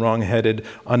ridiculous and wrong-headed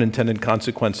unintended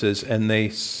consequences, and they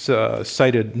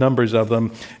cited numbers of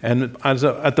them. And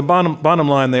at the bottom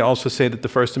line, they also say that the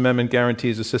First Amendment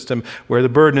guarantees a system where the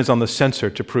burden is on the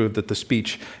censor to prove that the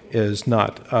speech is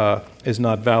not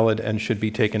valid and should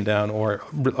be taken down or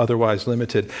otherwise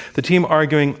limited. The team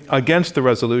arguing against the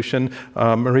resolution,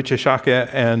 Marietje Schaake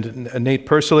and Nate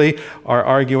Persily, are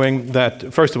arguing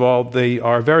that, first of all, they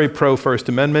are very pro-First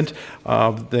Amendment.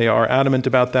 They are adamant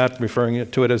about that, referring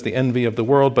to it as the envy of the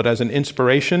world, but as an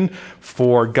inspiration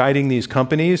for guiding these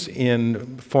companies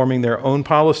in forming their own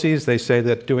policies. They say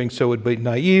that doing so would be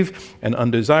naive and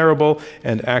undesirable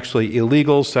and actually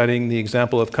illegal, citing the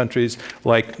example of countries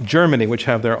like Germany, which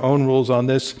have their own rules on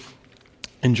this.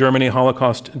 In Germany,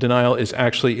 Holocaust denial is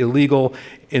actually illegal.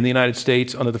 In the United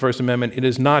States, under the First Amendment, it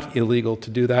is not illegal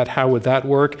to do that. How would that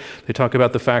work? They talk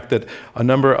about the fact that a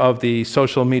number of the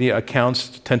social media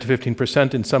accounts, 10 to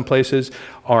 15% in some places,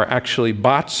 are actually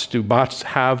bots. Do bots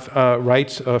have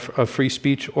rights of free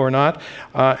speech or not?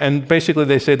 And basically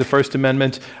they say the First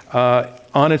Amendment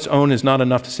on its own is not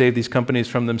enough to save these companies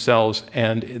from themselves,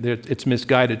 and it's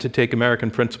misguided to take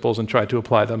American principles and try to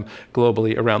apply them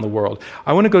globally around the world.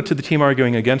 I want to go to the team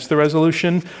arguing against the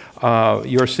resolution.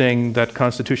 You're saying that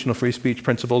constitutional free speech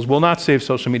principles will not save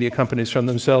social media companies from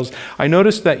themselves. I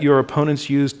noticed that your opponents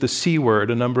used the C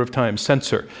word a number of times,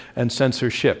 censor and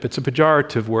censorship. It's a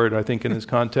pejorative word, I think, in this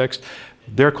context.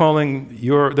 They're saying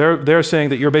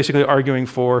that you're basically arguing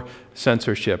for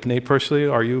censorship. Nate Persily,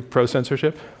 are you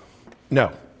pro-censorship? No,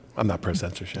 I'm not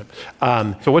pro-censorship.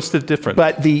 So what's the difference?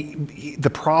 But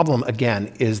the problem,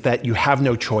 again, is that you have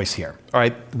no choice here. All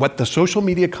right, what the social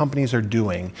media companies are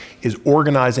doing is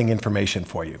organizing information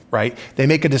for you, right? They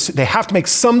have to make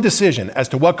some decision as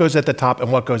to what goes at the top and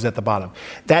what goes at the bottom.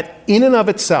 That in and of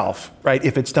itself, right,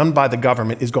 if it's done by the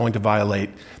government, is going to violate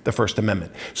the First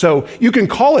Amendment. So you can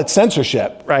call it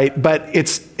censorship, right, but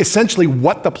it's essentially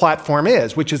what the platform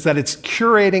is, which is that it's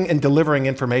curating and delivering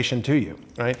information to you,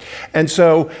 right? And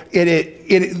so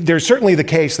there's certainly the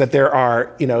case that there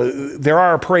are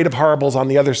a parade of horribles on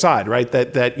the other side, right?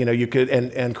 That you could,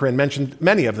 and Corinne mentioned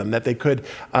many of them, that they could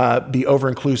be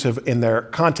over-inclusive in their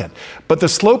content. But the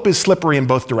slope is slippery in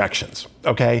both directions,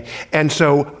 okay? And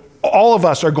so all of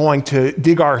us are going to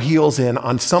dig our heels in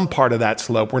on some part of that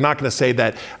slope. We're not going to say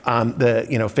that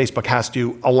Facebook has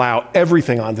to allow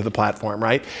everything onto the platform,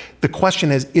 right? The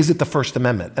question is it the First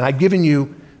Amendment? And I've given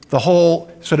you the whole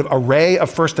sort of array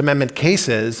of First Amendment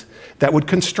cases that would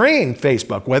constrain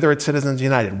Facebook, whether it's Citizens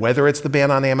United, whether it's the ban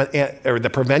on or the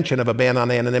prevention of a ban on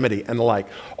anonymity and the like.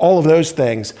 All of those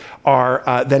things are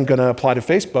then going to apply to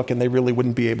Facebook, and they really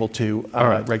wouldn't be able to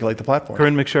regulate the platform.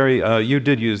 Corinne McSherry, you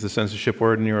did use the censorship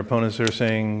word, and your opponents are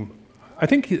saying, I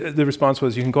think the response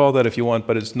was, you can call that if you want,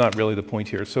 but it's not really the point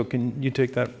here. So can you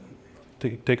take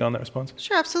on that response?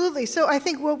 Sure, absolutely. So I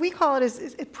think what we call it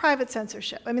is private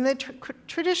censorship. I mean, the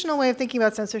traditional way of thinking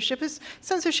about censorship is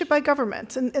censorship by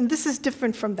government, and this is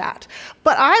different from that.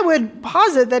 But I would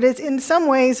posit that it's in some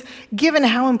ways, given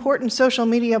how important social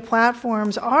media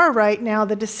platforms are right now,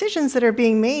 the decisions that are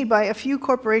being made by a few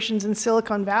corporations in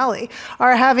Silicon Valley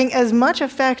are having as much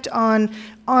effect on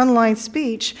online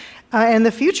speech and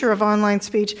the future of online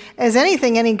speech as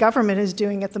anything any government is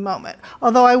doing at the moment.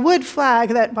 Although I would flag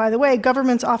that, by the way,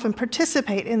 governments often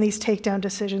participate in these takedown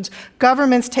decisions.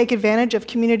 Governments take advantage of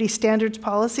community standards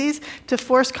policies to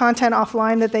force content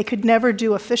offline that they could never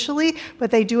do officially, but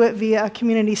they do it via a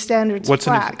community standards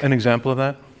flag. What's an example of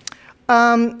that?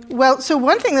 So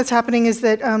one thing that's happening is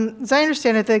that, as I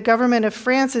understand it, the government of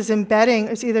France is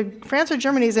either France or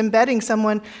Germany is embedding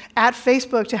someone at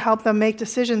Facebook to help them make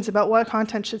decisions about what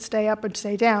content should stay up and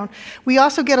stay down. We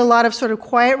also get a lot of sort of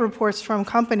quiet reports from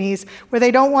companies where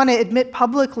they don't want to admit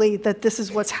publicly that this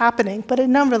is what's happening, but it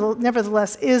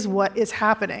nevertheless is what is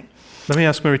happening. Let me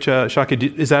ask Maricha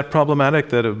Schaake, is that problematic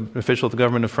that an official of the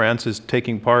government of France is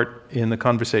taking part in the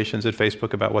conversations at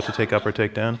Facebook about what to take up or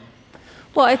take down?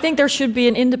 Well, I think there should be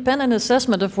an independent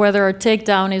assessment of whether a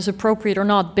takedown is appropriate or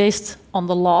not based on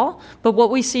the law. But what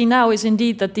we see now is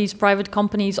indeed that these private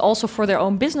companies, also for their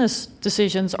own business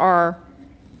decisions, are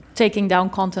taking down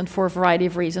content for a variety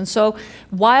of reasons. So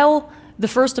while the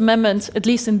First Amendment, at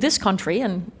least in this country,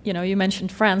 and you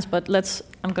mentioned France, but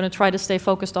I'm going to try to stay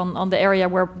focused on the area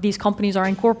where these companies are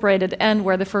incorporated and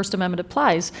where the First Amendment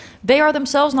applies. They are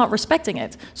themselves not respecting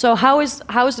it. So how is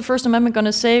the First Amendment going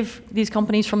to save these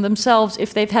companies from themselves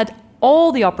if they've had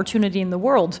all the opportunity in the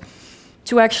world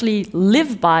to actually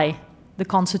live by the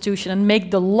Constitution and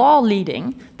make the law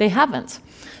leading? They haven't.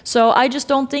 So I just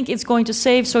don't think it's going to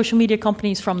save social media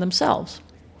companies from themselves.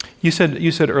 You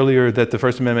said earlier that the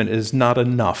First Amendment is not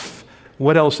enough.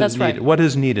 What else is needed? Right. What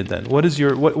is needed then? What is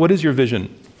your vision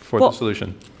for the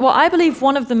solution? Well, I believe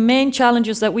one of the main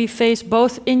challenges that we face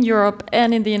both in Europe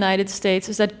and in the United States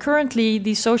is that currently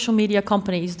these social media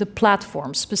companies, the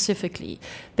platforms specifically,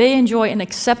 they enjoy an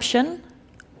exception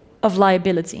of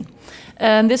liability.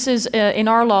 And this is, in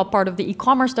our law, part of the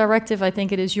e-commerce directive. I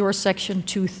think it is your section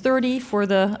 230 for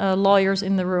the lawyers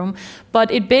in the room.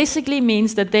 But it basically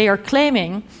means that they are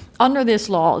claiming, under this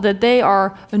law, that they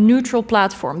are a neutral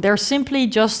platform. They're simply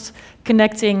just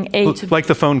connecting A to B. Like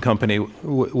the phone company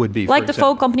would be, like the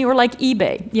phone company, or like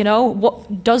eBay.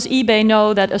 Does eBay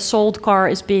know that a stolen car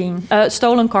is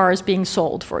being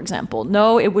sold, for example?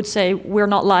 No, it would say we're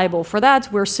not liable for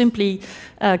that. We're simply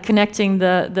connecting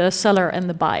the seller and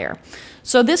the buyer.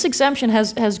 So this exemption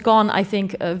has gone, I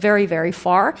think, very, very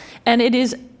far, and it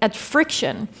is at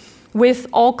friction with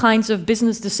all kinds of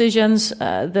business decisions,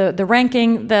 the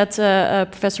ranking that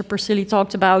Professor Persili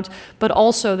talked about, but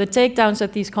also the takedowns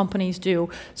that these companies do.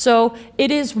 So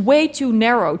it is way too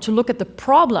narrow to look at the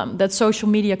problem that social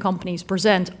media companies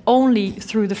present only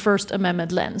through the First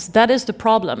Amendment lens. That is the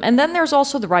problem. And then there's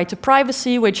also the right to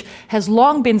privacy, which has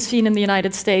long been seen in the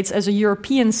United States as a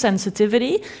European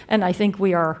sensitivity, and I think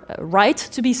we are right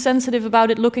to be sensitive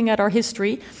about it, looking at our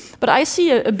history. But I see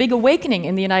a big awakening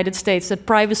in the United States that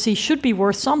privacy should be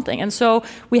worth something. And so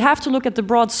we have to look at the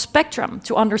broad spectrum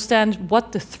to understand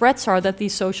what the threats are that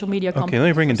these social media companies Okay, let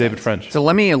me bring in present. David French. So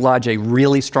let me lodge a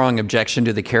really strong objection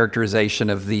to the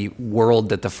characterization of the world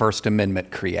that the First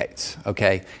Amendment creates,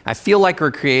 okay? I feel like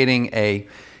we're creating a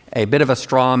bit of a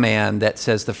straw man that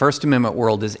says the First Amendment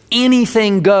world is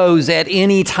anything goes at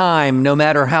any time, no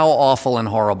matter how awful and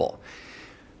horrible.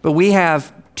 But we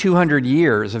have 200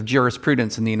 years of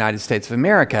jurisprudence in the United States of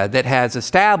America that has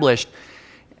established,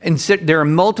 and there are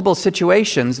multiple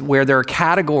situations where there are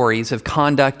categories of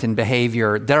conduct and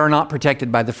behavior that are not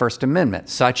protected by the First Amendment,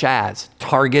 such as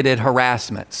targeted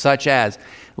harassment, such as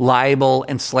libel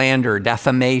and slander,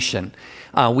 defamation.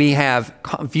 We have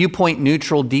viewpoint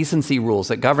neutral decency rules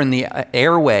that govern the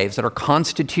airwaves that are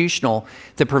constitutional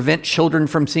that prevent children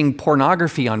from seeing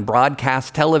pornography on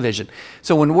broadcast television.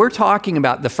 So when we're talking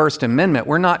about the First Amendment,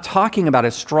 we're not talking about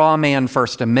a straw man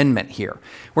First Amendment here.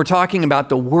 We're talking about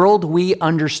the world we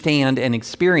understand and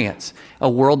experience, a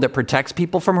world that protects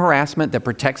people from harassment, that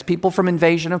protects people from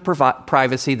invasion of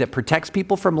privacy, that protects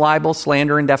people from libel,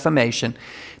 slander, and defamation.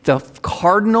 The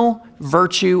cardinal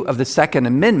virtue of the Second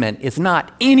Amendment is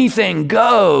not anything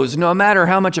goes, no matter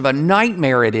how much of a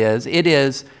nightmare it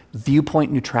is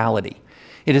viewpoint neutrality.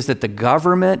 It is that the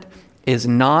government is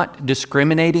not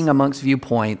discriminating amongst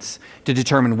viewpoints to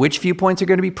determine which viewpoints are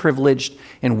going to be privileged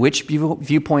and which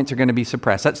viewpoints are going to be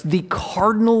suppressed. That's the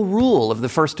cardinal rule of the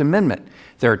First Amendment.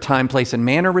 There are time, place, and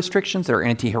manner restrictions. There are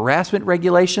anti-harassment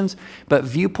regulations, but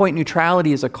viewpoint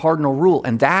neutrality is a cardinal rule,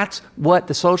 and that's what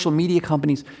the social media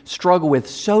companies struggle with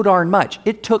so darn much.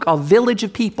 It took a village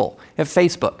of people at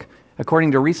Facebook,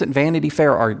 according to a recent Vanity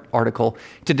Fair article,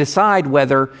 to decide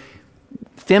whether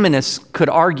feminists could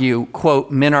argue, quote,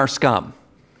 men are scum.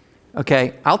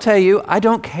 Okay, I'll tell you, I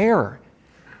don't care.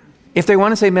 If they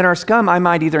want to say men are scum, I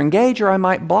might either engage or I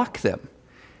might block them.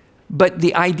 But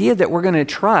the idea that we're going to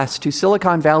trust to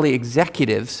Silicon Valley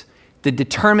executives the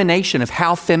determination of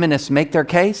how feminists make their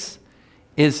case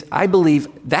is, I believe,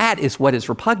 that is what is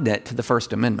repugnant to the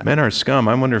First Amendment. Men are scum.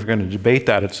 I wonder if we're going to debate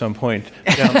that at some point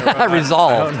down the road.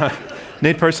 Resolved.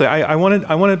 Nate Persley, I want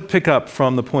to pick up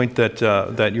from the point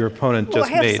that your opponent just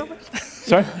made.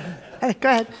 Sorry? Go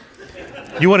ahead.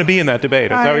 You want to be in that debate? Is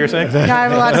that what you're saying? No, I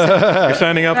have a lot to say. You're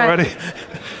signing up already?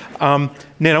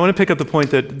 Nate, I want to pick up the point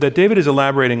that David is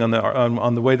elaborating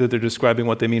on the way that they're describing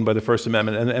what they mean by the First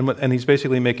Amendment, and he's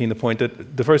basically making the point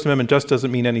that the First Amendment just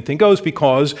doesn't mean anything goes,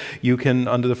 because you can,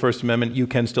 under the First Amendment, you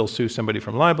can still sue somebody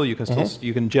from libel, you can still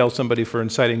you can jail somebody for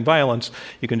inciting violence,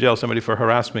 you can jail somebody for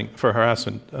harassment,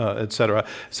 etc.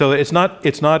 So it's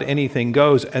not anything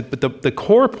goes. But the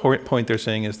core point they're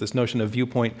saying is this notion of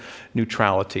viewpoint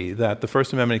neutrality, that the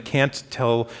First Amendment can't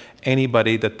tell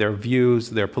anybody that their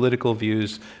views, their political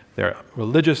views, their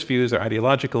religious views, their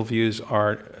ideological views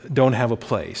don't have a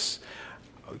place.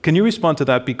 Can you respond to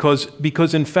that?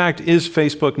 Because in fact, is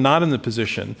Facebook not in the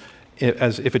position,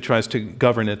 as if it tries to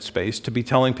govern its space, to be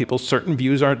telling people certain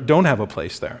views don't have a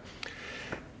place there?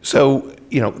 So,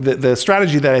 the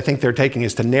strategy that I think they're taking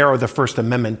is to narrow the First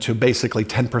Amendment to basically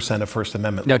 10% of First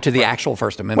Amendment. No, to the actual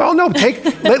First Amendment. Well, no,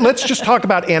 let's just talk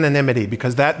about anonymity,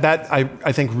 because that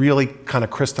I think really kind of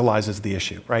crystallizes the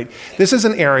issue, right? This is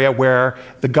an area where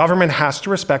the government has to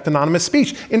respect anonymous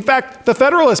speech. In fact, the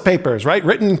Federalist Papers, right,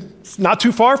 written not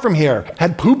too far from here,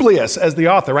 had Publius as the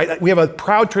author, right? We have a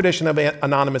proud tradition of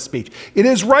anonymous speech. It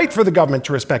is right for the government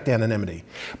to respect anonymity,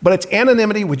 but it's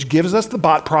anonymity which gives us the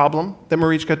bot problem that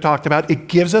Marichka talked about. It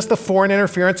gives us the foreign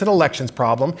interference in elections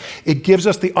problem. It gives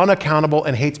us the unaccountable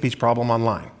and hate speech problem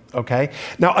online. Okay?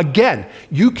 Now, again,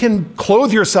 you can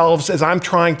clothe yourselves, as I'm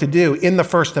trying to do, in the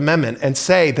First Amendment and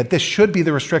say that this should be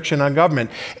the restriction on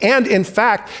government. And in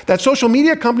fact, that social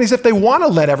media companies, if they want to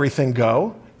let everything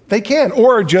go, they can,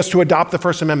 or just to adopt the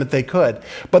First Amendment, they could.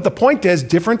 But the point is,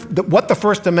 what the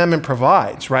First Amendment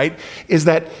provides, right, is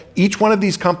that each one of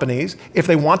these companies, if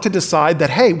they want to decide that,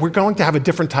 hey, we're going to have a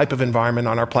different type of environment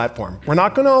on our platform. We're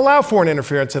not going to allow foreign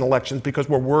interference in elections because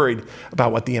we're worried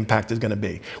about what the impact is going to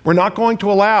be. We're not going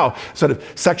to allow sort of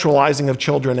sexualizing of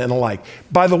children and the like.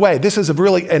 By the way, this is a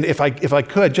really, and if I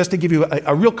could, just to give you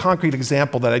a real concrete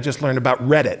example that I just learned about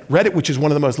Reddit, which is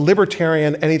one of the most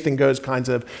libertarian, anything goes kinds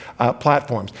of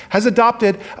platforms, has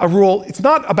adopted a rule. It's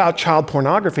not about child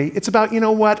pornography. It's about,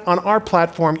 on our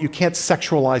platform, you can't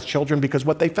sexualize children, because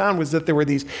what they found was that there were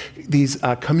these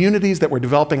communities that were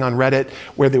developing on Reddit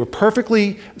where they were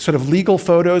perfectly sort of legal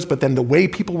photos, but then the way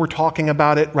people were talking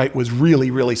about it, right, was really,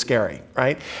 really scary,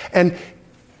 right? And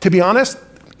to be honest,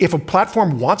 if a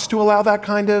platform wants to allow that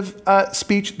kind of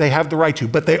speech, they have the right to,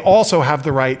 but they also have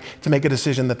the right to make a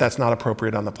decision that that's not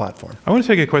appropriate on the platform. I want to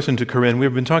take a question to Corinne.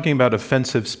 We've been talking about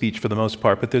offensive speech for the most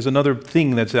part, but there's another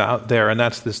thing that's out there, and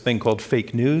that's this thing called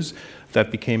fake news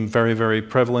that became very, very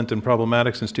prevalent and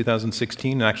problematic since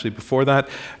 2016, and actually before that.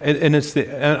 And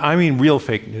I mean real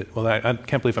fake news. Well, I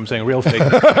can't believe I'm saying real fake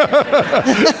news.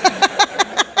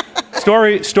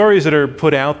 Stories that are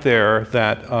put out there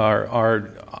that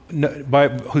are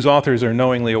whose authors are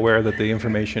knowingly aware that the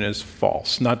information is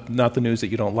false, not the news that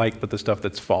you don't like, but the stuff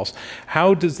that's false.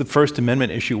 How does the First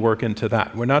Amendment issue work into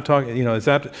that? We're not talking, is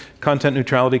that content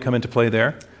neutrality come into play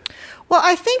there? Well,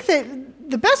 I think that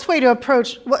the best way to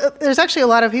approach, there's actually a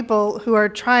lot of people who are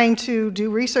trying to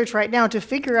do research right now to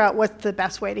figure out what's the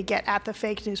best way to get at the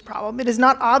fake news problem. It is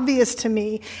not obvious to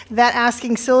me that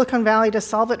asking Silicon Valley to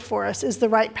solve it for us is the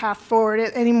right path forward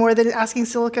any more than asking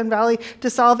Silicon Valley to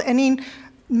solve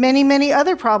many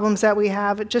other problems that we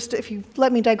have. Just if you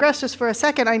let me digress just for a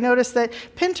second, I noticed that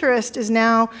Pinterest is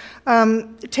now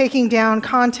taking down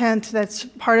content that's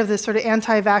part of this sort of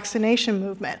anti-vaccination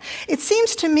movement. It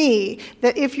seems to me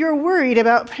that if you're worried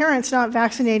about parents not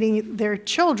vaccinating their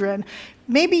children,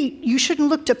 maybe you shouldn't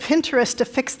look to Pinterest to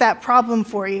fix that problem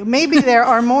for you. Maybe there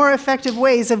are more effective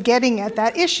ways of getting at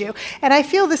that issue. And I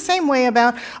feel the same way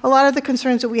about a lot of the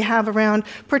concerns that we have around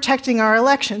protecting our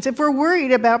elections. If we're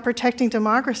worried about protecting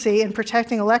democracy and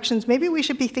protecting elections, maybe we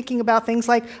should be thinking about things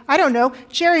like, I don't know,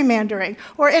 gerrymandering,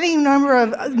 or any number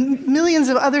of millions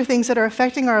of other things that are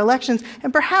affecting our elections,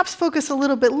 and perhaps focus a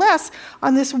little bit less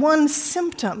on this one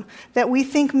symptom that we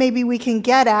think maybe we can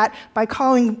get at by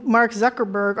calling Mark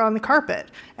Zuckerberg on the carpet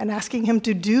and asking him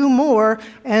to do more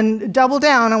and double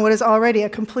down on what is already a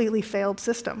completely failed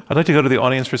system. I'd like to go to the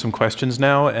audience for some questions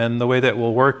now, and the way that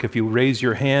will work, if you raise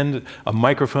your hand, a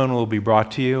microphone will be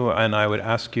brought to you, and I would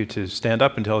ask you to stand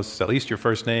up and tell us at least your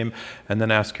first name, and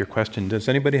then ask your question. Does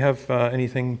anybody have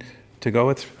anything to go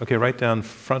with? Okay, right down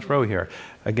front row here.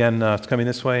 Again, it's coming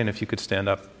this way, and if you could stand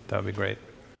up, that would be great.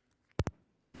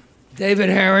 David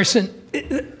Harrison,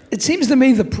 it seems to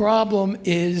me the problem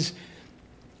is,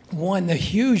 one, the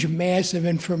huge mass of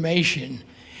information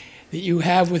that you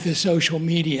have with the social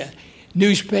media.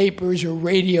 Newspapers or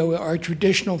radio, our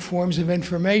traditional forms of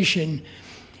information,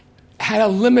 had a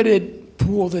limited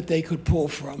pool that they could pull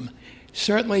from.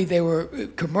 Certainly they were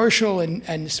commercial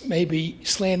and maybe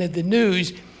slanted the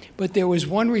news, but there was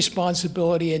one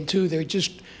responsibility, and two, there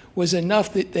just was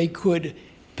enough that they could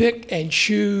pick and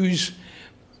choose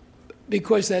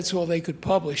because that's all they could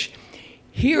publish.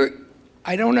 Here,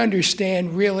 I don't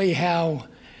understand really how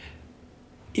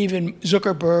even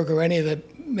Zuckerberg or any of the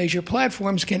major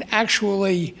platforms can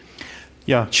actually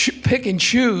pick and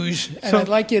choose. And I'd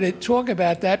like you to talk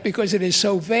about that because it is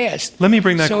so vast. Let me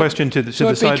bring that question to the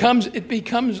side. It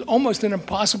becomes almost an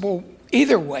impossible,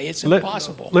 either way, it's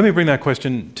impossible. Let me bring that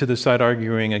question to the side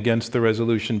arguing against the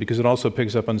resolution, because it also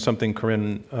picks up on something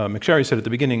Corinne McSherry said at the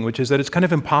beginning, which is that it's kind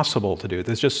of impossible to do.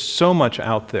 There's just so much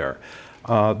out there.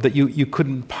 That you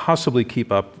couldn't possibly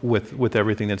keep up with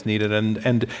everything that's needed,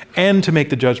 and to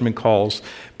make the judgment calls,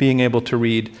 being able to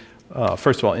read,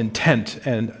 first of all, intent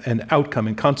and outcome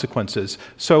and consequences.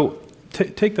 So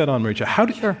take that on,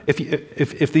 Maricha. Sure.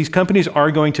 If these companies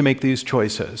are going to make these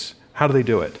choices, how do they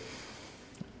do it?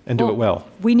 And do it well?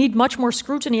 We need much more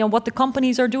scrutiny on what the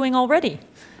companies are doing already.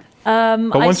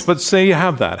 But say you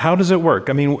have that, how does it work?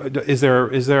 I mean, is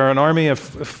there an army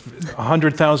of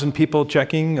 100,000 people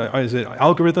checking? Is it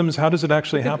algorithms? How does it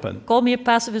actually happen? Call me a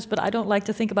pacifist, but I don't like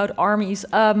to think about armies.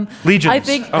 Legions. I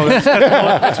think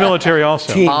that's military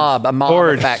also. A mob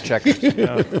of fact checkers.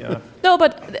 Yeah. No,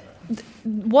 but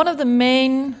one of the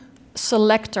main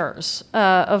selectors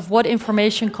of what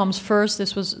information comes first,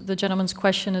 this was the gentleman's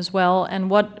question as well, and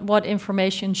what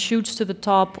information shoots to the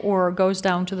top or goes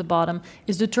down to the bottom,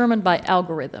 is determined by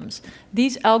algorithms.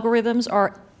 These algorithms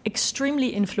are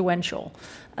extremely influential.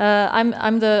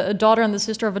 I'm the daughter and the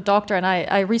sister of a doctor, and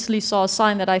I recently saw a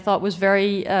sign that I thought was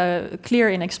very clear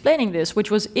in explaining this, which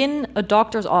was in a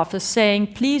doctor's office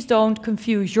saying, "Please don't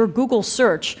confuse your Google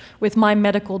search with my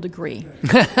medical degree."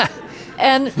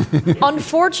 And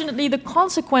unfortunately, the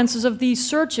consequences of these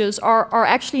searches are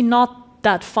actually not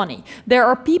that funny. There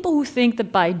are people who think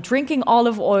that by drinking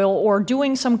olive oil or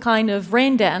doing some kind of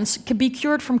rain dance can be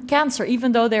cured from cancer,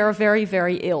 even though they are very,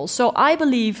 very ill. So I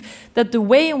believe that the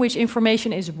way in which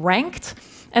information is ranked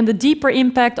and the deeper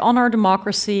impact on our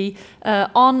democracy,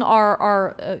 on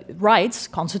our rights,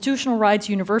 constitutional rights,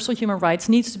 universal human rights,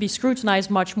 needs to be scrutinized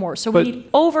much more. So we need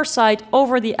oversight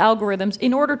over the algorithms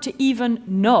in order to even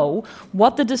know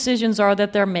what the decisions are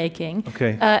that they're making,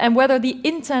 and whether the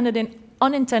intended and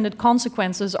unintended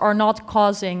consequences are not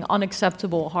causing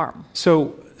unacceptable harm.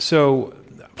 So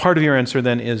part of your answer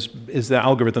then is the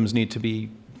algorithms need to be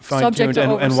fine-tuned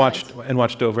and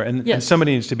watched over, and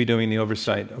somebody needs to be doing the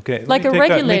oversight. Okay, like a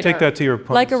regulator. Let me take that to your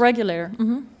point. Like a regulator.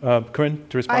 Mm-hmm. Corinne,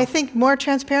 to respond. I think more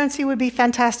transparency would be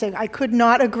fantastic. I could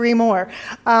not agree more,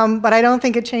 but I don't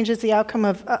think it changes the outcome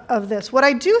of this. What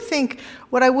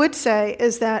I would say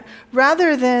is that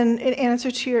rather than in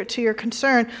answer to your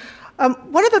concern,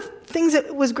 One of the things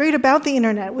that was great about the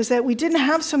internet was that we didn't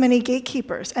have so many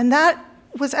gatekeepers, and that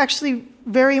was actually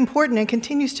very important and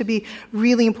continues to be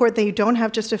really important, that you don't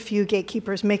have just a few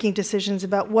gatekeepers making decisions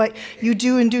about what you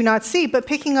do and do not see. But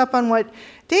picking up on what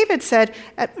David said,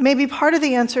 maybe part of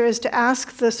the answer is to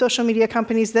ask the social media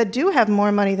companies that do have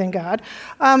more money than God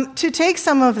to take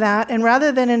some of that, and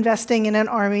rather than investing in an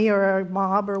army or a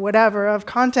mob or whatever of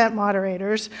content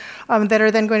moderators that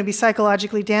are then going to be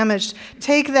psychologically damaged,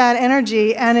 take that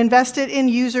energy and invest it in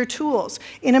user tools,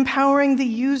 in empowering the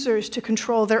users to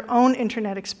control their own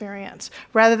internet experience,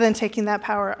 rather than taking that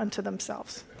power unto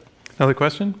themselves. Another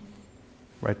question?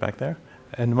 Right back there.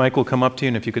 And Mike will come up to you,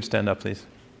 and if you could stand up, please.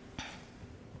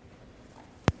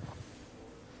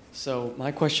 So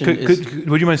my question is...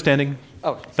 Would you mind standing?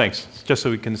 Oh. Thanks. Just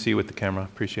so we can see with the camera.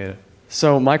 Appreciate it.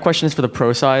 So my question is for the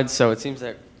pro side. So it seems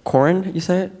that Corinne, you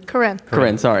say it?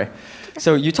 Corinne, sorry.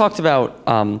 So you talked about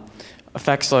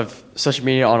effects of social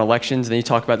media on elections, and then you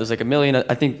talked about there's like 1 million,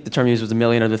 I think the term used was 1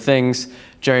 million other things,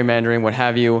 gerrymandering, what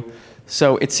have you.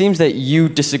 So it seems that you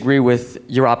disagree with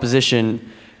your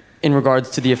opposition in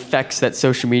regards to the effects that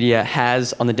social media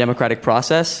has on the democratic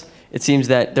process. It seems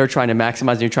that they're trying to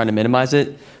maximize and you're trying to minimize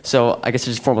it. So I guess I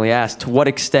just formally ask, to what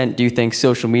extent do you think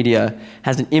social media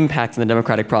has an impact on the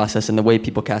democratic process and the way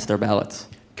people cast their ballots?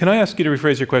 Can I ask you to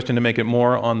rephrase your question to make it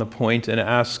more on the point and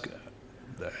ask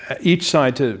each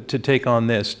side to take on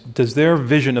this? Does their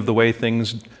vision of the way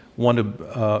things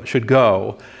should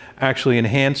go actually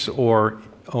enhance or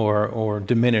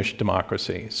diminish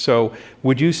democracy? So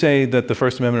would you say that the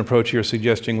First Amendment approach you're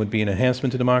suggesting would be an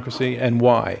enhancement to democracy, and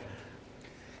why?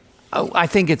 Oh, I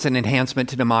think it's an enhancement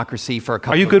to democracy for a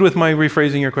couple. Are you good with my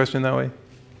rephrasing your question that way?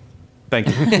 Thank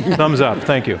you. Thumbs up.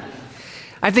 Thank you.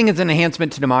 I think it's an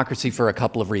enhancement to democracy for a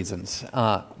couple of reasons.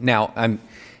 Now,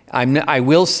 I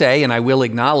will say and I will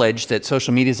acknowledge that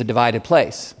social media is a divided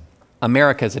place.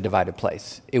 America is a divided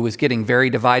place. It was getting very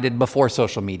divided before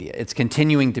social media. It's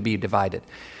continuing to be divided.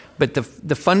 But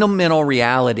the fundamental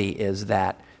reality is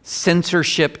that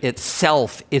censorship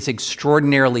itself is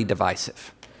extraordinarily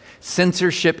divisive.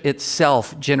 Censorship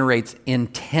itself generates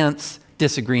intense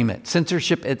disagreement.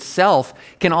 Censorship itself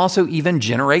can also even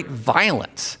generate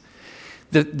violence.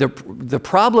 The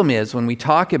problem is when we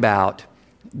talk about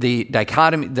the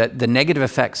dichotomy, the negative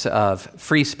effects of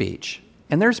free speech,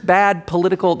 and there's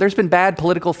been bad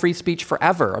political free speech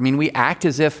forever. I mean, we act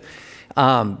as if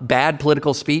bad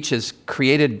political speech is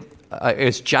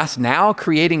just now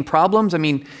creating problems. I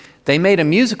mean, they made a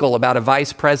musical about a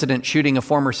vice president shooting a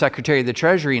former secretary of the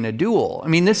Treasury in a duel. I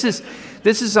mean, this is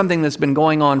something that's been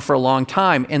going on for a long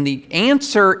time. And the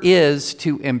answer is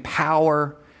to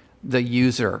empower the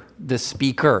user, the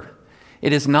speaker.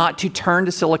 It is not to turn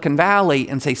to Silicon Valley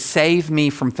and say, save me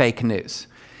from fake news.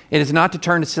 It is not to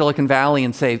turn to Silicon Valley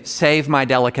and say, save my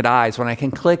delicate eyes, when I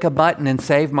can click a button and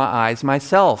save my eyes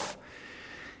myself.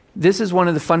 This is one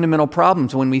of the fundamental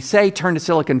problems. When we say turn to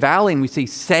Silicon Valley and we say,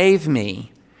 save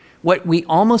me, what we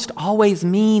almost always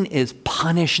mean is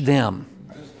punish them.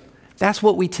 That's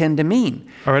what we tend to mean.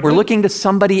 Right, we're looking to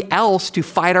somebody else to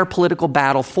fight our political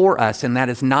battle for us, and that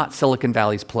is not Silicon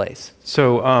Valley's place.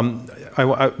 So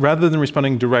rather than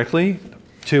responding directly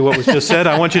to what was just said,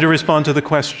 I want you to respond to the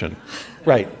question.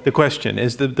 Right. The question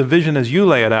is the vision as you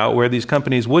lay it out, where these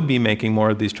companies would be making more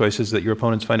of these choices that your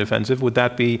opponents find offensive, would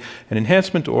that be an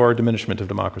enhancement or diminishment of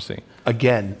democracy?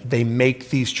 Again, they make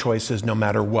these choices no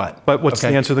matter what. But what's the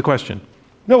answer to the question?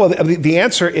 No, well, the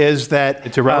answer is that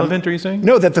it's irrelevant. Are you saying?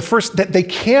 No, that they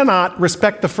cannot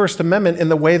respect the First Amendment in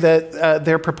the way that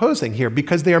they're proposing here,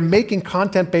 because they are making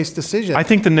content-based decisions. I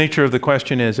think the nature of the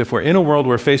question is, if we're in a world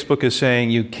where Facebook is saying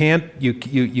you can't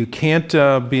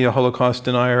be a Holocaust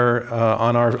denier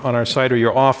on our site, or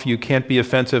you're off, you can't be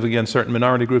offensive against certain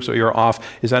minority groups, or you're off,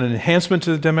 is that an enhancement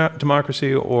to the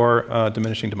democracy or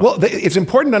diminishing democracy? Well, it's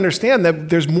important to understand that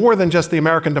there's more than just the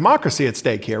American democracy at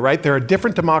stake here, right? There are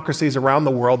different democracies around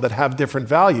the world that have different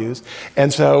values.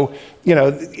 And so,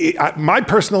 my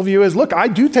personal view is, look, I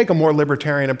do take a more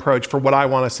libertarian approach for what I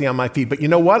want to see on my feed. But you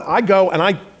know what? I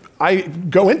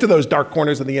go into those dark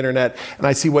corners of the internet and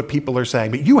I see what people are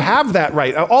saying. But you have that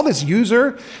right. All this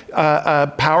user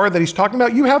power that he's talking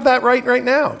about, you have that right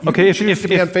now. You okay, can choose to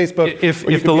be on Facebook.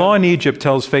 If the law in Egypt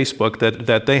tells Facebook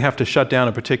that they have to shut down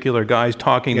a particular guy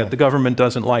talking that the government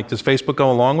doesn't like, does Facebook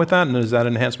go along with that? And is that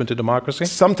an enhancement to democracy?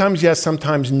 Sometimes yes,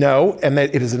 sometimes no. And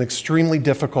that it is an extremely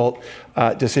difficult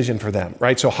decision for them,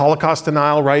 right? So Holocaust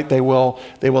denial, right? They will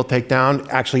take down.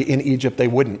 Actually, in Egypt, they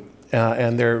wouldn't.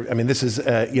 This is,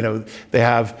 they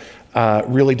have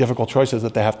really difficult choices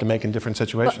that they have to make in different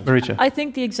situations. Maricha. I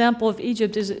think the example of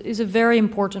Egypt is a very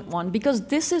important one because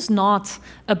this is not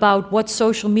about what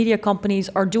social media companies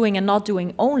are doing and not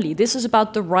doing only. This is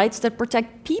about the rights that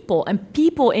protect people. And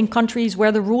people in countries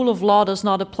where the rule of law does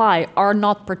not apply are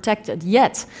not protected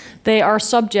yet. They are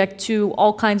subject to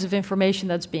all kinds of information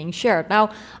that's being shared.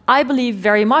 Now, I believe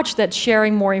very much that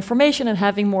sharing more information and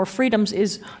having more freedoms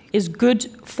is good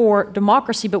for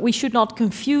democracy, but we should not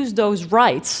confuse those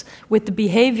rights with the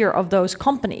behavior of those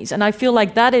companies. And I feel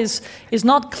like that is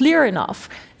not clear enough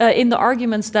in the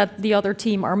arguments that the other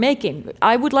team are making.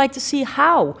 I would like to see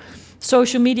how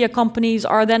social media companies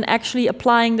are then actually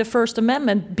applying the First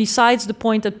Amendment, besides the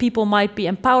point that people might be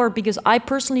empowered, because I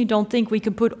personally don't think we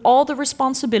can put all the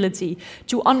responsibility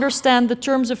to understand the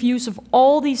terms of use of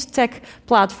all these tech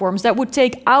platforms that would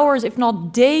take hours, if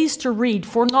not days, to read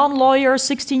for non-lawyers,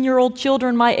 16-year-old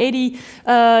children, my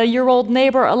 80-year-old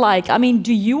neighbor alike. I mean,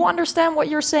 do you understand what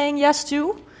you're saying yes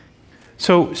to?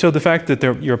 So the fact that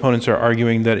your opponents are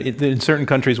arguing that in certain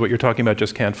countries what you're talking about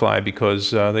just can't fly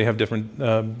because they have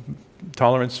different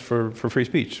tolerance for free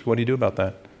speech. What do you do about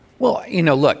that? Well,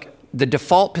 look, the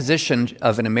default position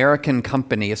of an American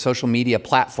company, a social media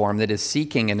platform that is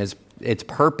seeking and its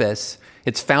purpose,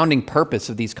 its founding purpose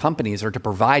of these companies are to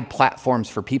provide platforms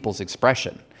for people's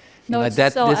expression. No, it's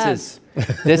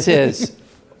this is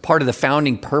part of the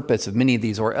founding purpose of many of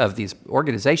these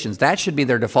organizations. That should be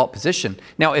their default position.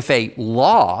 Now, if a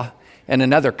law and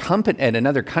another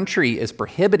country is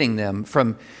prohibiting them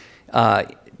from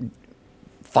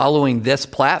following this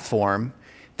platform,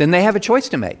 then they have a choice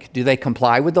to make. Do they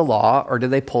comply with the law or do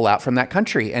they pull out from that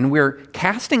country? And we're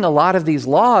casting a lot of these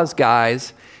laws,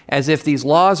 guys, as if these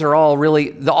laws are all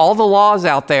the laws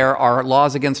out there are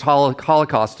laws against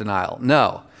Holocaust denial.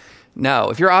 No.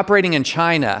 If you're operating in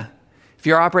China, if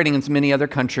you're operating in many other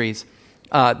countries,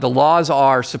 the laws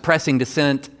are suppressing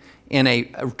dissent in a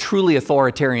truly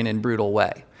authoritarian and brutal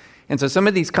way. And so some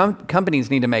of these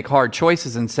companies need to make hard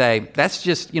choices and say, that's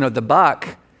just, the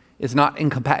buck is not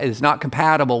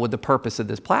compatible with the purpose of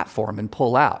this platform, and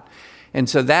pull out. And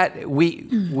so that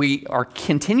we are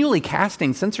continually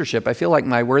casting censorship. I feel like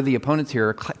my worthy opponents here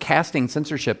are casting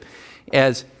censorship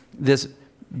as this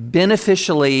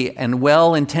beneficially and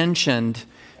well-intentioned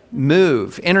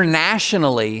move.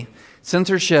 Internationally,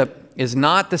 censorship is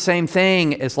not the same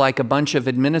thing as like a bunch of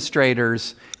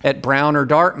administrators at Brown or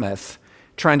Dartmouth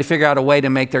trying to figure out a way to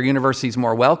make their universities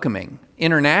more welcoming.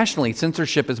 Internationally,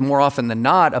 censorship is more often than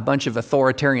not a bunch of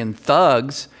authoritarian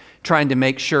thugs trying to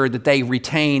make sure that they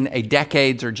retain a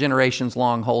decades or generations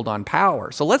long hold on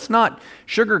power. So let's not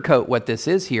sugarcoat what this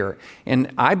is here.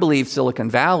 And I believe Silicon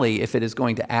Valley, if it is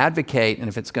going to advocate and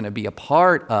if it's going to be a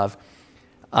part of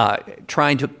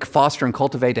trying to foster and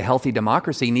cultivate a healthy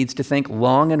democracy, needs to think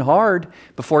long and hard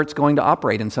before it's going to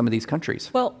operate in some of these countries.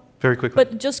 Well, very quickly.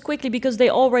 But just quickly, because they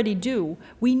already do,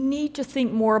 we need to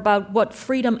think more about what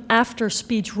freedom after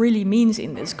speech really means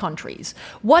in these countries.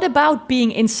 What about being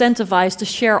incentivized to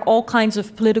share all kinds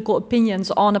of political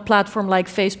opinions on a platform like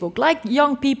Facebook, like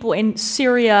young people in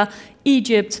Syria,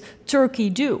 Egypt, Turkey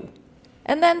do?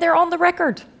 And then they're on the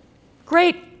record.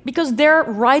 Great. Because their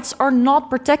rights are not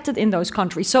protected in those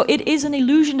countries. So it is an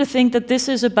illusion to think that this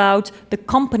is about the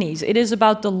companies. It is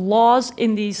about the laws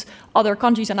in these other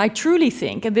countries. And I truly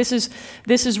think, and this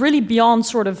is really beyond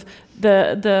sort of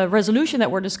the resolution that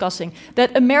we're discussing,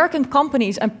 that American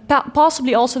companies and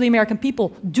possibly also the American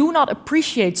people do not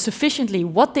appreciate sufficiently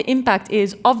what the impact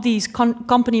is of these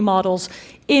company models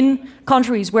in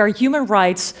countries where human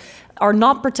rights are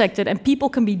not protected and people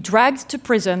can be dragged to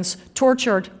prisons,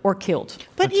 tortured, or killed.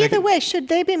 But either way, should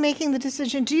they be making the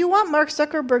decision? Do you want Mark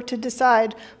Zuckerberg to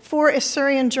decide for a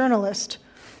Syrian journalist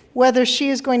whether she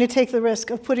is going to take the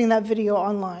risk of putting that video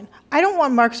online? I don't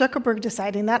want Mark Zuckerberg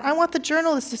deciding that. I want the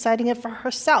journalist deciding it for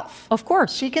herself. Of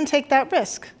course. She can take that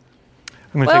risk.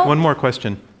 I'm going to take one more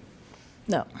question.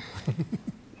 No.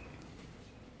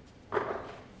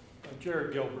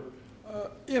 Jared Gilbert,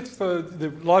 if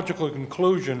the logical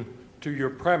conclusion to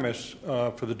your premise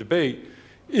for the debate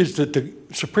is that the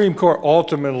Supreme Court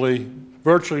ultimately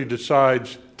virtually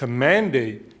decides to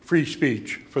mandate free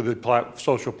speech for the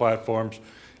social platforms,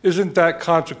 isn't that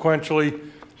consequentially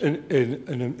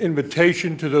an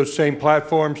invitation to those same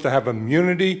platforms to have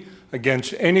immunity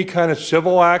against any kind of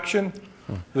civil action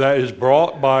that is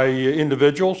brought by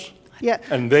individuals? Yeah.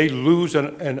 And they lose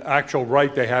an actual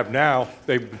right they have now,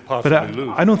 they possibly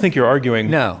lose. I don't think you're arguing.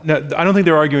 No. I don't think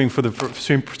they're arguing for the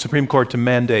Supreme Court to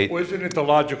mandate. Well, isn't it the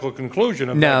logical conclusion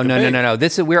of No. that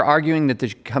debate? We're arguing that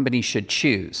the company should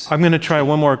choose. I'm going to try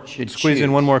Should squeeze in choose.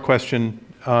 one more question.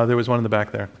 There was one in the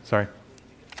back there. Sorry.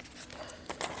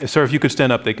 Sir, if you could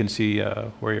stand up, they can see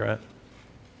where you're at.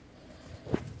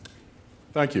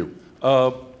 Thank you.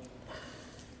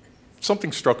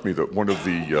 Something struck me that one of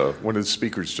the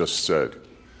speakers just said,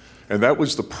 and that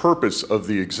was the purpose of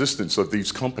the existence of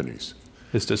these companies.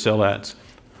 Is to sell ads.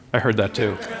 I heard that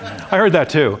too. I heard that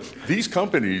too. These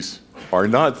companies are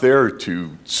not there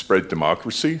to spread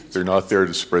democracy. They're not there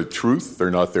to spread truth.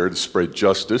 They're not there to spread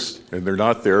justice. And they're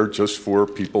not there just for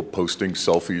people posting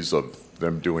selfies of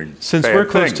them doing Since bad we're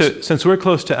close things. since we're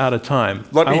close to out of time,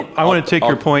 I want to take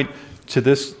your point to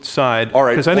this side, All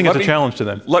right, because I think well, it's a challenge to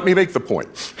them. Let me make the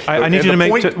point. I need And you to the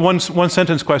make point- one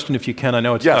sentence question if you can. I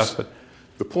know it's Yes. tough,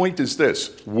 but The point is this: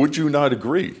 would you not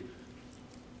agree?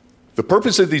 The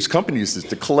purpose of these companies is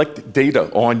to collect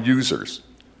data on users,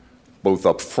 both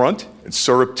up front and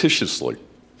surreptitiously,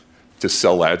 to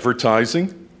sell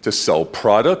advertising, to sell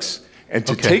products, and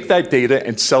to take that data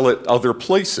and sell it other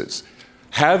places.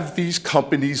 Have these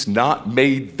companies not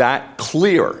made that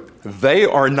clear? They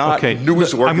are not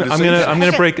news organizations. I'm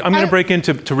going to break in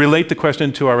to relate the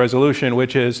question to our resolution,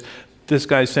 which is this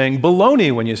guy's saying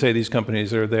baloney when you say these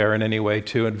companies are there in any way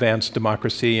to advance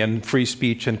democracy and free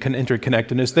speech and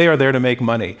interconnectedness. They are there to make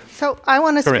money. So I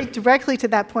want to Corinne. speak directly to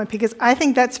that point because I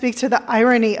think that speaks to the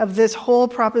irony of this whole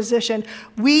proposition.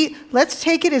 Let's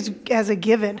take it as a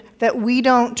given that we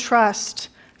don't trust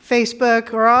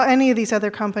Facebook or any of these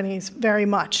other companies very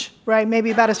much, right?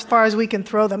 Maybe about as far as we can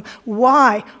throw them.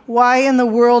 Why? Why in the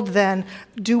world then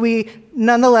do we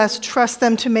nonetheless trust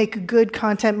them to make good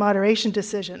content moderation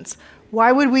decisions?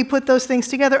 Why would we put those things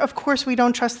together? Of course we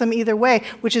don't trust them either way,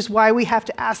 which is why we have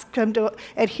to ask them to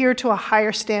adhere to a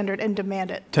higher standard and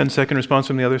demand it. 10-second response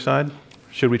from the other side.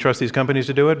 Should we trust these companies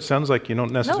to do it? Sounds like you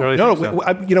don't necessarily No,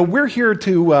 think so. we're here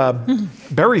to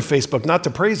bury Facebook, not to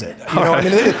praise it.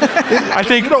 I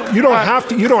think you don't have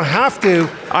to. You don't have to.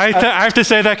 I have to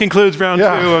say that concludes round 2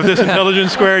 of this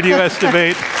Intelligence Squared U.S.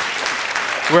 debate,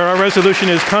 where our resolution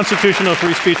is constitutional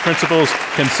free speech principles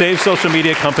can save social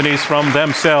media companies from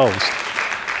themselves.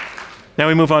 Now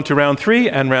we move on to round 3,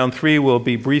 and round 3 will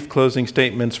be brief closing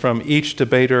statements from each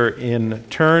debater in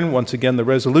turn. Once again, the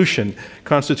resolution,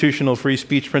 constitutional free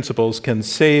speech principles can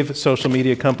save social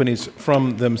media companies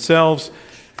from themselves.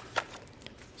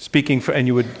 Speaking for, and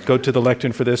you would go to the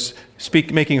lectern for this,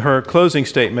 making her closing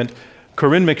statement,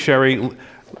 Corinne McSherry.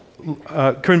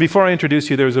 Corinne, before I introduce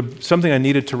you, there was something I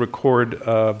needed to record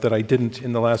that I didn't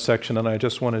in the last section, and I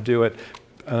just want to do it.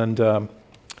 And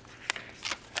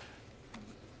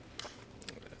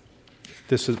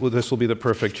this will be the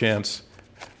perfect chance.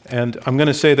 And I'm going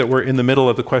to say that we're in the middle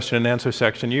of the question and answer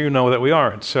section. You know that we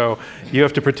aren't, so you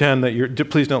have to pretend that you're.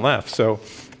 Please don't laugh. So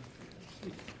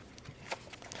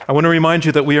I want to remind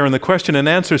you that we are in the question and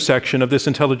answer section of this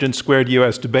Intelligence Squared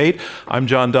U.S. debate. I'm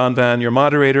John Donvan, your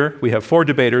moderator. We have 4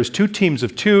 debaters, 2 teams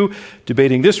of 2,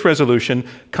 debating this resolution,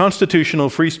 constitutional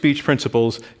free speech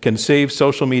principles can save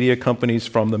social media companies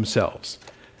from themselves.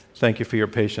 Thank you for your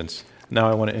patience.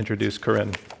 Now I want to introduce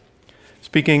Corinne.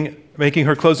 Making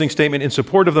her closing statement in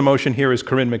support of the motion here is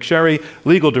Corinne McSherry,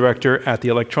 Legal Director at the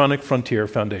Electronic Frontier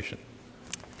Foundation.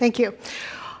 Thank you.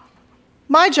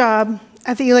 My job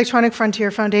at the Electronic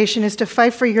Frontier Foundation is to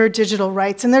fight for your digital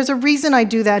rights, and there's a reason I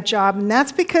do that job, and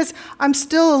that's because I'm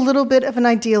still a little bit of an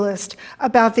idealist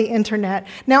about the internet.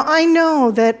 Now, I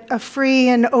know that a free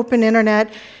and open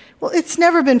internet, well, it's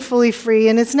never been fully free,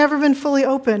 and it's never been fully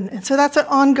open, and so that's an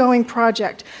ongoing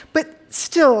project. But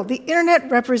still, the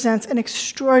internet represents an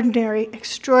extraordinary,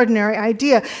 extraordinary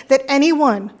idea that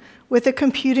anyone with a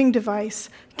computing device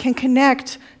can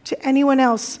connect to anyone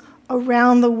else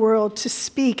around the world to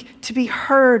speak, to be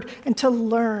heard, and to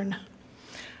learn.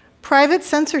 Private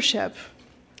censorship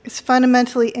is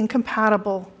fundamentally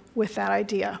incompatible with that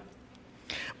idea.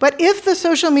 But if the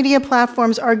social media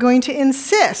platforms are going to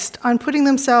insist on putting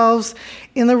themselves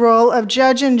in the role of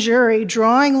judge and jury,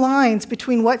 drawing lines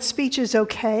between what speech is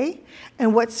okay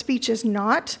and what speech is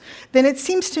not, then it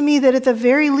seems to me that at the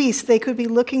very least they could be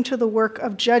looking to the work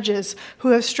of judges who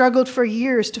have struggled for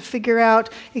years to figure out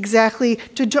exactly,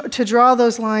 to draw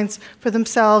those lines for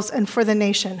themselves and for the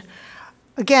nation.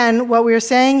 Again, what we're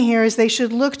saying here is they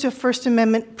should look to First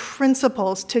Amendment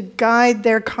principles to guide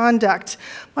their conduct.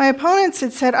 My opponents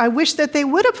had said, I wish that they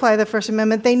would apply the First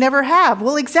Amendment. They never have.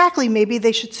 Well, exactly, maybe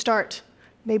they should start.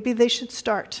 Maybe they should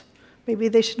start. Maybe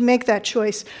they should make that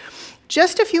choice.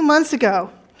 Just a few months ago,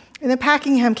 in the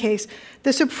Packingham case,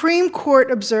 the Supreme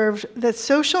Court observed that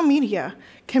social media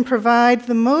can provide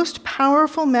the most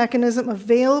powerful mechanism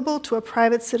available to a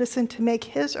private citizen to make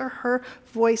his or her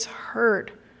voice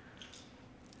heard.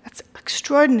 That's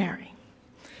extraordinary.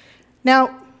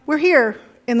 Now, we're here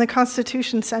in the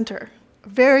Constitution Center, a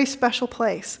very special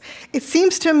place. It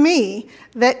seems to me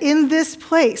that in this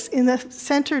place, in the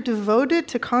center devoted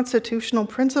to constitutional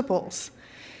principles,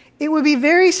 it would be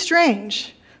very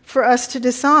strange for us to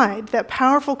decide that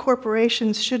powerful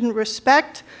corporations shouldn't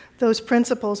respect those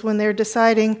principles when they're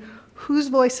deciding whose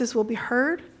voices will be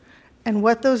heard and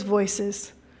what those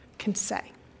voices can say.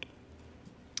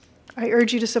 I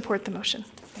urge you to support the motion.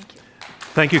 Thank you.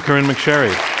 Thank you, Corinne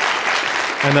McSherry.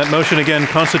 And that motion again,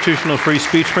 constitutional free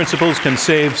speech principles can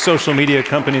save social media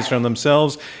companies from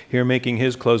themselves. Here making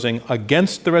his closing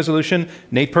against the resolution,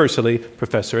 Nate Persily,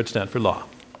 professor at Stanford Law.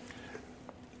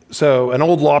 So an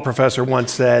old law professor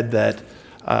once said that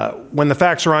when the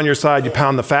facts are on your side, you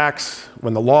pound the facts.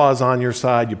 When the law is on your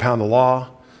side, you pound the law.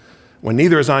 When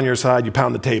neither is on your side, you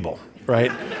pound the table,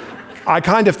 right? I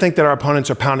kind of think that our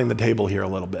opponents are pounding the table here a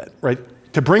little bit, right?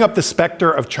 To bring up the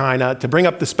specter of China, to bring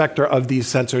up the specter of these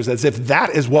censors as if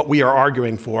that is what we are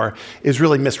arguing for is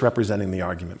really misrepresenting the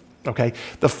argument, okay?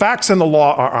 The facts and the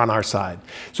law are on our side.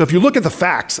 So if you look at the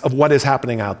facts of what is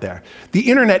happening out there, the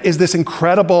internet is this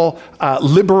incredible,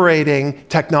 liberating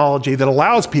technology that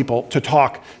allows people to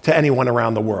talk to anyone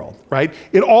around the world, right?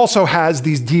 It also has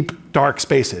these deep, dark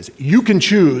spaces. You can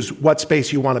choose what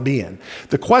space you want to be in.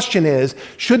 The question is,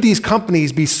 should these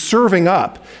companies be serving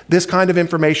up this kind of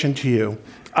information to you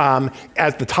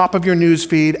at the top of your news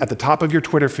feed, at the top of your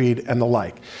Twitter feed, and the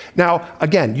like? Now,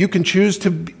 again, you can choose to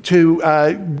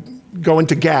go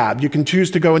into Gab. You can choose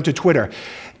to go into Twitter.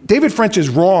 David French is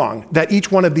wrong that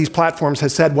each one of these platforms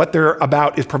has said what they're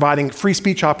about is providing free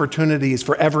speech opportunities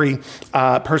for every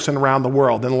person around the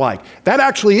world and the like. That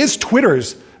actually is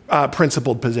Twitter's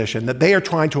principled position, that they are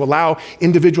trying to allow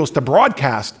individuals to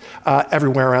broadcast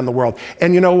everywhere around the world.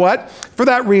 And you know what? For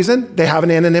that reason, they have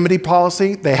an anonymity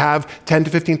policy. They have 10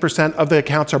 to 15% of the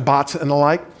accounts are bots and the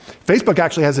like. Facebook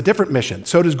actually has a different mission.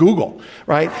 So does Google,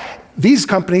 right? These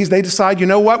companies, they decide, you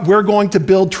know what? We're going to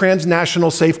build transnational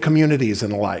safe communities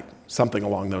and the like, something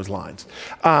along those lines.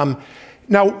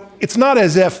 Now, it's not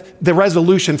as if the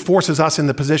resolution forces us in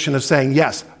the position of saying,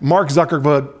 yes, Mark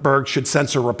Zuckerberg should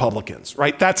censor Republicans,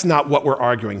 right? That's not what we're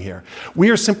arguing here. We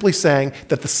are simply saying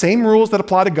that the same rules that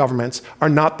apply to governments are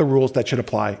not the rules that should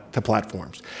apply to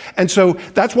platforms. And so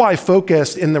that's why I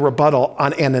focused in the rebuttal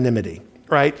on anonymity,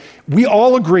 right? We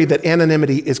all agree that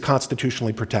anonymity is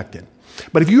constitutionally protected.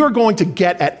 But if you are going to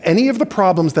get at any of the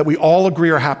problems that we all agree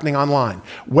are happening online,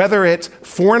 whether it's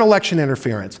foreign election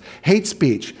interference, hate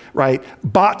speech, right,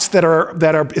 bots that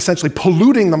are essentially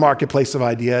polluting the marketplace of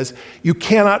ideas, you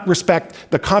cannot respect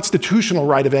the constitutional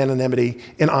right of anonymity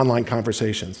in online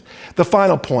conversations. The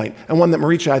final point, and one that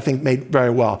Maricha I think made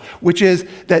very well, which is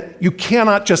that you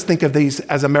cannot just think of these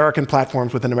as American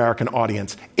platforms with an American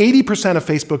audience. 80% of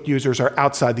Facebook users are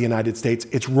outside the United States.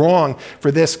 It's wrong for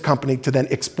this company to then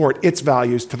export its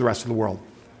values to the rest of the world.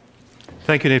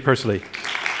 Thank you, Nate Persily.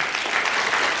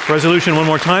 Resolution one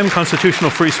more time.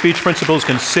 Constitutional free speech principles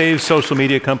can save social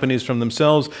media companies from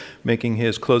themselves. Making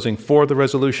his closing for the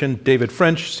resolution, David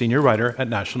French, senior writer at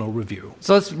National Review.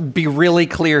 So let's be really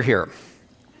clear here.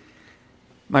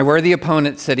 My worthy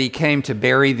opponent said he came to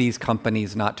bury these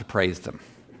companies, not to praise them.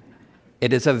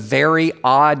 It is a very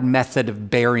odd method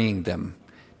of burying them,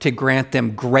 to grant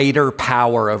them greater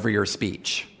power over your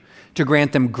speech, to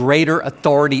grant them greater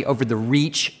authority over the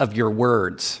reach of your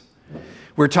words.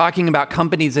 We're talking about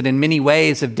companies that in many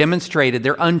ways have demonstrated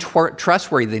their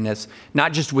untrustworthiness,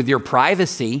 not just with your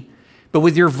privacy, but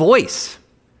with your voice.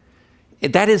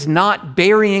 That is not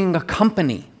burying a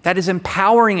company. That is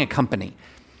empowering a company.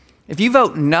 If you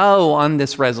vote no on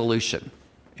this resolution,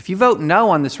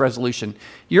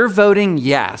 you're voting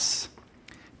yes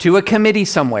to a committee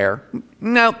somewhere.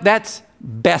 No, that's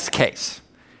best case.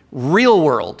 Real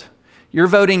world. You're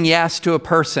voting yes to a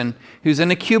person who's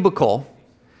in a cubicle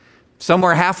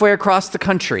somewhere halfway across the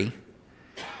country,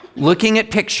 looking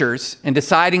at pictures and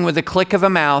deciding with a click of a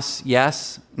mouse,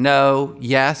 yes, no,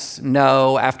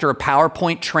 after a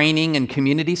PowerPoint training and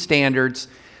community standards,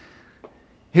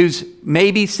 who's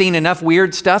maybe seen enough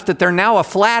weird stuff that they're now a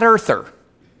flat earther.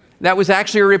 That was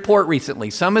actually a report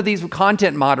recently. Some of these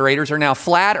content moderators are now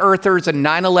flat earthers and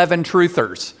 9/11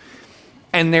 truthers,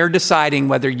 and they're deciding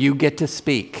whether you get to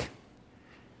speak.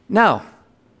 No.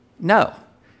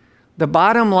 The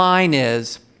bottom line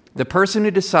is the person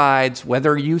who decides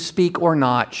whether you speak or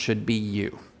not should be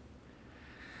you.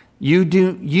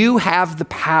 You have the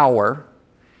power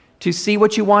to see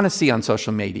what you want to see on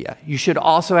social media. You should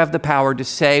also have the power to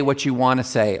say what you want to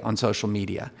say on social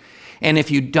media. And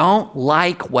if you don't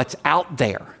like what's out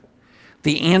there,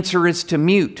 the answer is to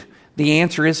mute. The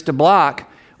answer is to block,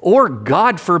 or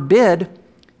God forbid,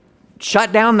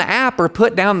 shut down the app or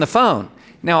put down the phone.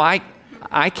 Now,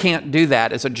 I can't do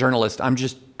that as a journalist. I'm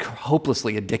just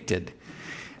hopelessly addicted.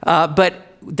 But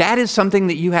that is something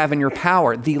that you have in your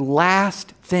power. The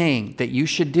last thing that you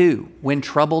should do when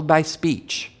troubled by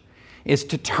speech is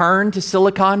to turn to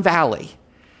Silicon Valley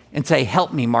and say,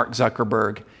 help me, Mark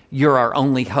Zuckerberg. You're our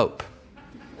only hope.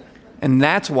 And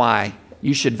that's why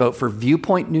you should vote for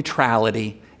viewpoint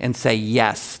neutrality and say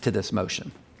yes to this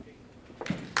motion.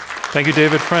 Thank you,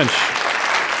 David French.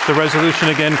 The resolution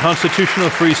again, constitutional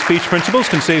free speech principles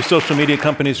can save social media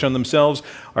companies from themselves.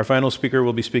 Our final speaker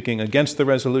will be speaking against the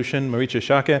resolution, Marietje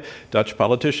Schaake, Dutch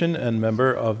politician and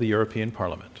member of the European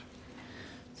Parliament.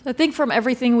 So I think from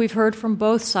everything we've heard from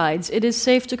both sides, it is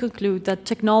safe to conclude that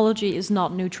technology is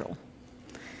not neutral.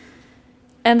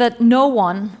 And that no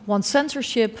one wants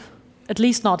censorship, at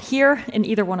least not here in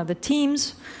either one of the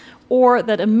teams, or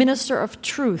that a minister of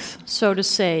truth, so to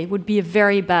say, would be a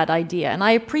very bad idea. And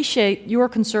I appreciate your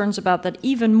concerns about that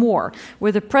even more,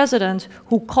 with a president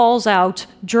who calls out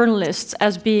journalists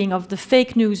as being of the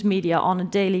fake news media on a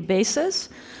daily basis.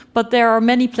 But there are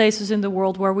many places in the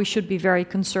world where we should be very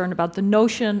concerned about the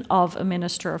notion of a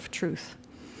minister of truth.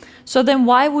 So then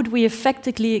why would we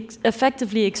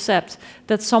effectively accept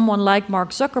that someone like Mark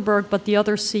Zuckerberg, but the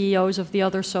other CEOs of the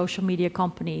other social media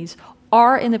companies,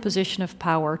 are in a position of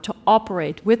power to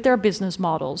operate with their business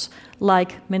models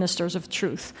like ministers of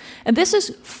truth? And this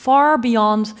is far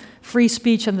beyond free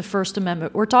speech and the First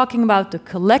Amendment. We're talking about the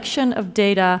collection of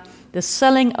data, the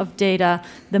selling of data,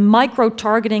 the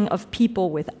micro-targeting of people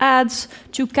with ads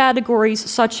to categories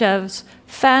such as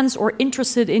fans or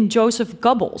interested in Joseph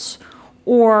Goebbels,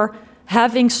 or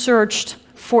having searched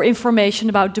for information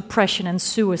about depression and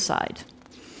suicide.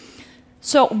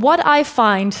 So what I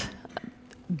find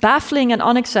baffling and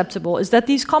unacceptable is that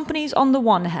these companies, on the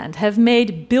one hand, have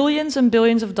made billions and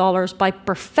billions of dollars by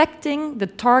perfecting the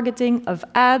targeting of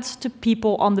ads to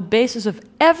people on the basis of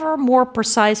ever more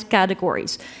precise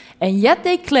categories. And yet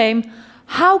they claim,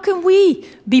 how can we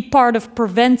be part of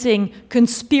preventing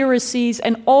conspiracies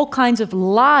and all kinds of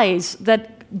lies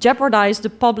that jeopardize the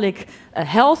public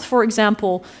health, for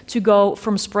example, to go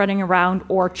from spreading around,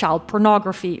 or child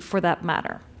pornography for that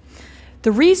matter?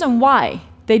 The reason why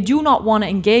they do not want to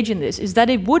engage in this is that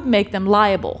it would make them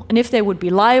liable. And if they would be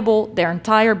liable, their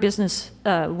entire business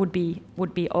would be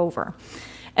over.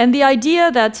 And the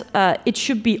idea that it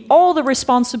should be all the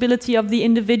responsibility of the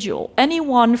individual,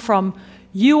 anyone from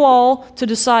you all to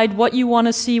decide what you want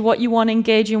to see, what you want to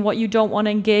engage in, what you don't want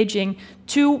to engage in,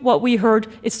 to what we heard,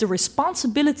 it's the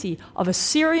responsibility of a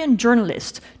Syrian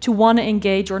journalist to want to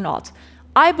engage or not.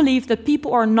 I believe that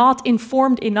people are not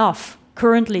informed enough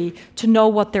currently to know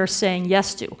what they're saying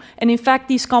yes to. And in fact,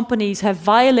 these companies have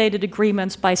violated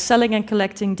agreements by selling and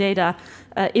collecting data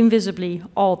invisibly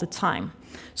all the time.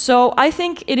 So I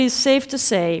think it is safe to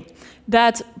say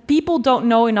that people don't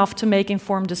know enough to make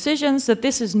informed decisions, that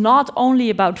this is not only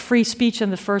about free speech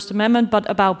and the First Amendment, but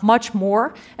about much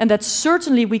more, and that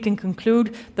certainly we can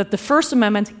conclude that the First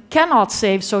Amendment cannot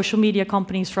save social media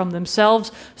companies from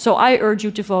themselves. So I urge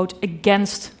you to vote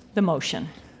against the motion.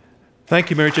 Thank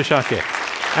you, Marietje Schaake.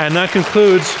 And that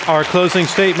concludes our closing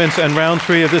statements and round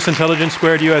 3 of this Intelligence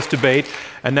Squared U.S. debate.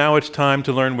 And now it's time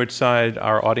to learn which side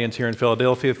our audience here in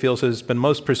Philadelphia feels has been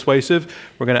most persuasive.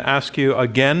 We're going to ask you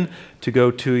again to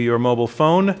go to your mobile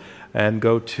phone and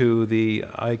go to the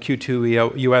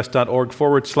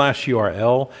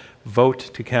iq2us.org/URL. Vote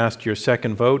to cast your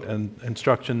second vote, and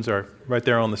instructions are right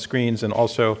there on the screens and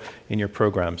also in your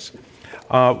programs.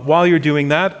 While you're doing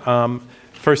that,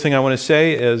 first thing I want to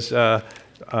say is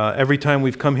every time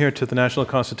we've come here to the National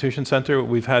Constitution Center,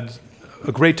 we've had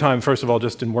a great time, first of all,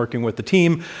 just in working with the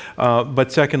team,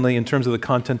 but secondly, in terms of the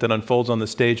content that unfolds on the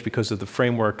stage because of the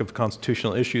framework of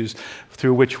constitutional issues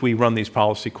through which we run these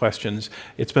policy questions.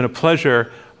 It's been a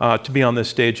pleasure to be on this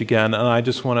stage again, and I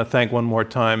just want to thank one more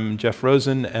time Jeff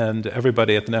Rosen and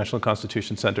everybody at the National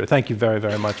Constitution Center. Thank you very,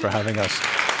 very much for having us.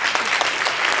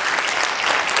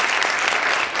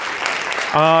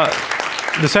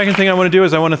 The second thing I want to do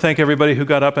is I want to thank everybody who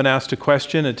got up and asked a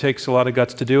question. It takes a lot of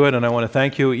guts to do it, and I want to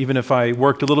thank you. Even if I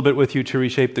worked a little bit with you to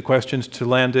reshape the questions to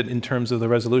land it in terms of the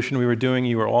resolution we were doing,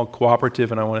 you were all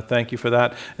cooperative, and I want to thank you for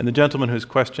that. And the gentleman whose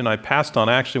question I passed on,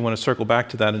 I actually want to circle back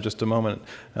to that in just a moment,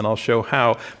 and I'll show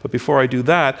how. But before I do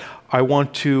that, I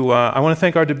want to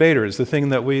thank our debaters. The thing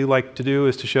that we like to do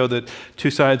is to show that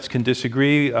two sides can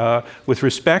disagree with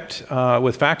respect,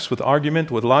 with facts, with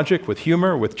argument, with logic, with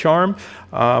humor, with charm.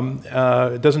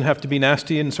 It doesn't have to be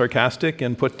nasty and sarcastic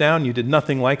and put down. You did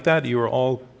nothing like that. You were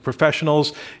all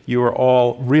professionals. You were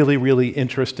all really, really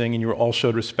interesting, and you all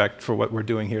showed respect for what we're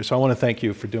doing here. So I want to thank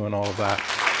you for doing all of that.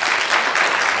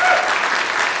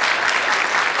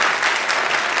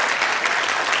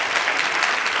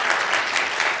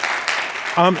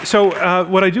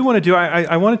 What I do want to do,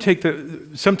 I want to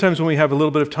take sometimes when we have a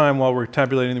little bit of time while we're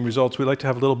tabulating the results, we like to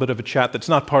have a little bit of a chat that's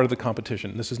not part of the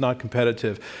competition. This is not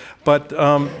competitive. But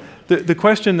the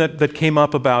question that came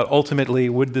up about ultimately,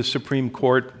 would the Supreme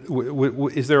Court,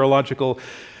 is there a logical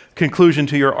conclusion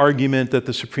to your argument that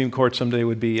the Supreme Court someday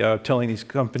would be telling these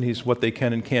companies what they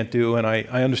can and can't do? And I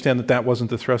understand that wasn't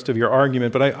the thrust of your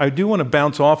argument, but I do want to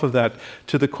bounce off of that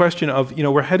to the question of,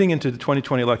 we're heading into the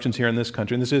 2020 elections here in this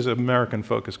country, and this is an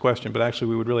American-focused question, but actually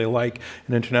we would really like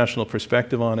an international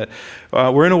perspective on it.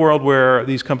 We're in a world where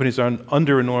these companies are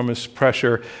under enormous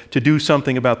pressure to do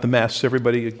something about the mess.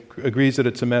 Everybody agrees that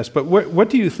it's a mess, but what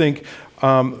do you think,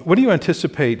 what do you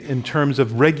anticipate in terms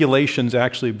of regulations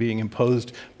actually being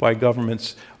imposed by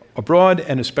governments abroad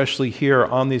and especially here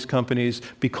on these companies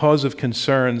because of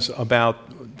concerns about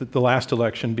the last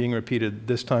election being repeated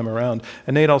this time around?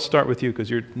 And Nate, I'll start with you because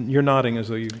you're nodding as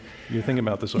though you're thinking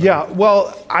about this already. Yeah,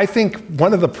 well, I think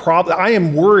one of the problems, I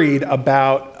am worried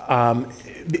about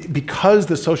because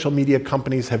the social media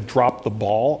companies have dropped the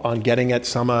ball on getting at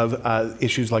some of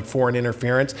issues like foreign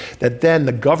interference, that then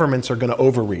the governments are going to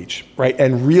overreach, right,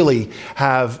 and really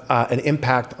have an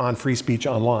impact on free speech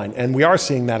online. And we are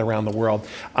seeing that around the world,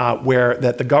 where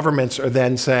that the governments are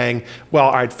then saying, well,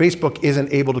 all right, Facebook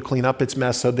isn't able to clean up its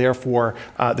mess, so therefore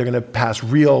they're going to pass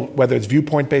real, whether it's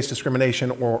viewpoint-based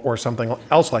discrimination or something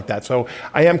else like that. So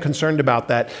I am concerned about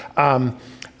that.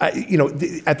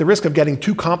 At the risk of getting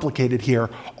too complicated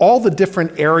here, all the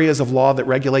different areas of law that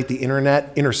regulate the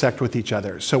internet intersect with each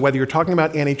other. So whether you're talking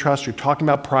about antitrust, you're talking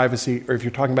about privacy, or if you're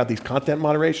talking about these content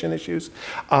moderation issues,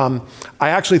 I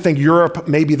actually think Europe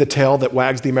may be the tail that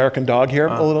wags the American dog here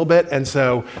a little bit. And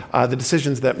so the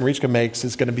decisions that Marichka makes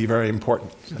is going to be very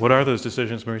important. What are those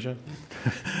decisions, Marichka?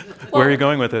 Where are you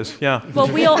going with this? Yeah. Well,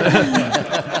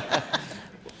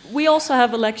 we also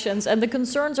have elections, and the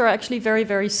concerns are actually very,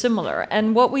 very similar.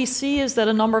 And what we see is that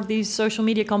a number of these social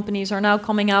media companies are now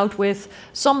coming out with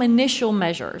some initial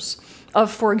measures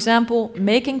of, for example,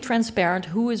 making transparent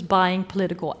who is buying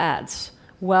political ads.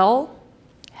 Well,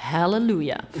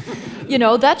 hallelujah.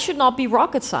 That should not be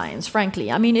rocket science, frankly.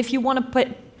 I mean, if you want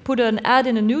to put an ad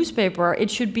in a newspaper,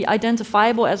 it should be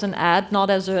identifiable as an ad, not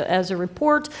as a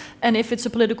report. And if it's a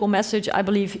political message, I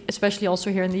believe, especially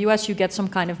also here in the US, you get some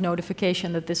kind of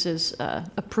notification that this is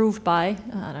approved by,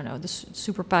 the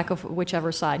super PAC of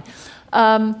whichever side.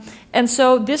 And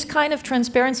so this kind of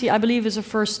transparency, I believe, is a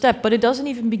first step, but it doesn't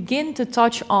even begin to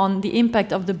touch on the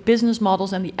impact of the business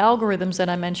models and the algorithms that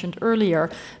I mentioned earlier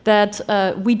that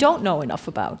we don't know enough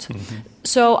about. Mm-hmm.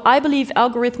 So I believe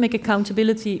algorithmic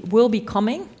accountability will be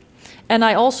coming. And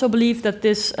I also believe that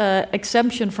this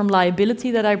exemption from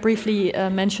liability that I briefly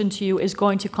mentioned to you is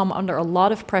going to come under a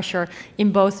lot of pressure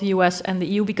in both the US and the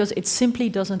EU because it simply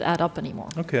doesn't add up anymore.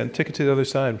 Okay, and take it to the other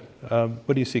side.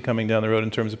 What do you see coming down the road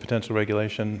in terms of potential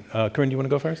regulation? Corinne, do you want to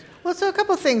go first? Well, so a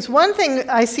couple of things. One thing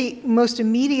I see most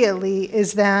immediately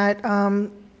is that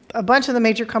a bunch of the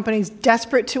major companies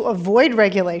desperate to avoid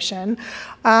regulation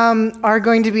are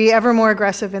going to be ever more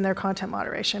aggressive in their content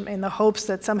moderation in the hopes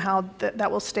that somehow that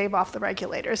will stave off the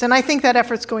regulators. And I think that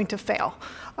effort's going to fail.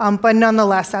 But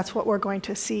nonetheless, that's what we're going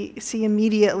to see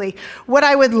immediately. What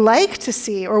I would like to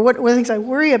see, or one of the things I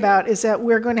worry about, is that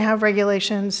we're going to have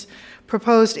regulations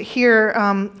proposed here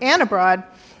and abroad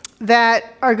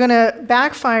that are going to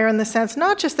backfire in the sense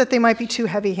not just that they might be too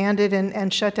heavy-handed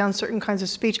and shut down certain kinds of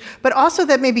speech, but also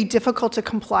that may be difficult to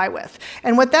comply with.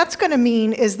 And what that's going to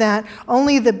mean is that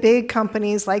only the big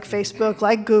companies like Facebook,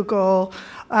 like Google,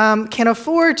 can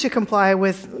afford to comply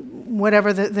with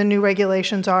whatever the new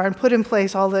regulations are and put in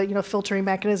place all the filtering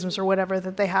mechanisms or whatever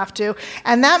that they have to.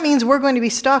 And that means we're going to be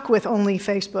stuck with only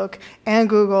Facebook and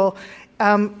Google,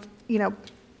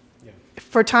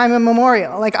 for time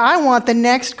immemorial. Like, I want the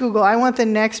next Google, I want the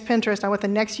next Pinterest, I want the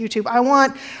next YouTube, I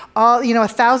want all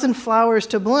 1,000 flowers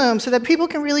to bloom so that people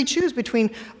can really choose between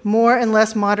more and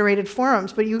less moderated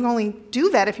forums. But you can only do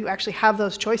that if you actually have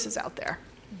those choices out there.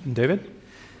 David?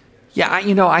 Yeah,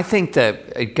 I think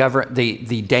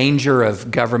the danger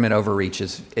of government overreach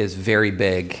is very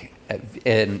big.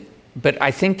 But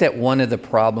I think that one of the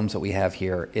problems that we have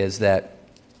here is that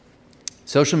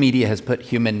social media has put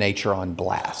human nature on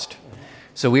blast.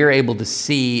 So we are able to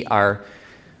see our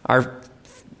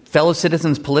fellow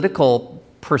citizens' political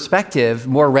perspective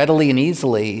more readily and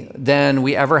easily than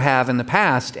we ever have in the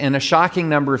past. And a shocking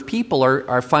number of people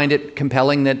find it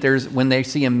compelling that when they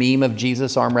see a meme of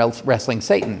Jesus arm wrestling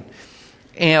Satan,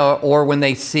 or when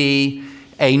they see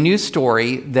a news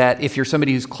story that, if you're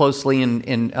somebody who's closely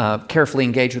and carefully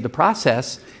engaged with the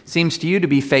process, seems to you to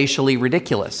be facially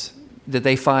ridiculous, that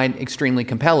they find extremely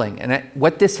compelling. And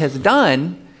what this has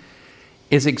done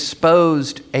is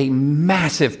exposed a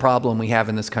massive problem we have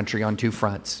in this country on two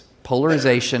fronts: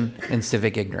 polarization and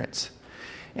civic ignorance.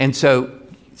 And so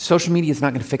social media is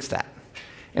not going to fix that.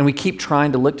 And we keep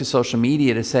trying to look to social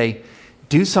media to say,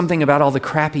 do something about all the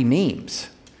crappy memes.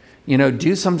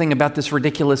 Do something about this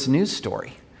ridiculous news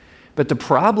story. But the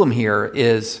problem here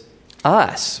is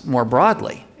us, more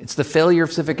broadly. It's the failure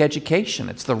of civic education.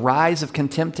 It's the rise of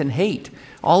contempt and hate.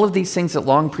 All of these things that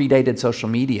long predated social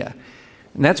media.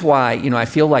 And that's why, I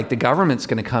feel like the government's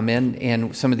going to come in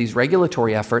and some of these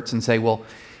regulatory efforts and say, well,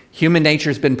 human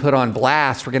nature's been put on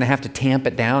blast. We're going to have to tamp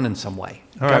it down in some way.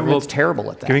 All right, Government's terrible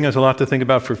at that. Giving us a lot to think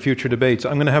about for future debates.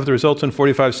 I'm going to have the results in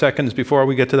 45 seconds. Before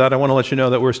we get to that, I want to let you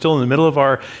know that we're still in the middle of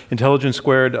our Intelligence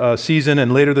Squared season,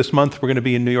 and later this month we're going to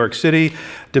be in New York City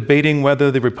debating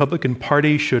whether the Republican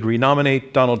Party should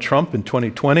renominate Donald Trump in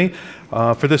 2020.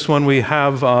 For this one, we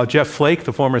have Jeff Flake,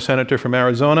 the former senator from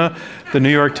Arizona, the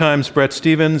New York Times' Brett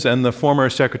Stevens, and the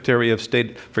former Secretary of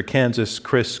State for Kansas,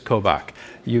 Chris Kobach.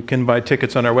 You can buy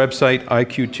tickets on our website,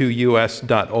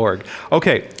 iq2us.org.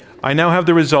 Okay. I now have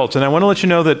the results, and I want to let you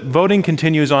know that voting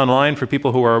continues online for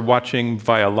people who are watching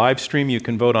via live stream. You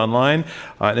can vote online,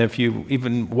 and if you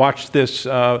even watch this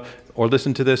or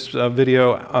listen to this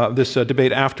this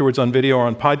debate afterwards on video or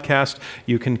on podcast,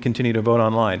 you can continue to vote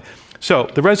online. So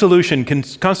the resolution,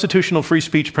 constitutional free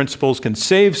speech principles can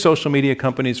save social media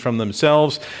companies from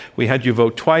themselves. We had you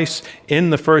vote twice. In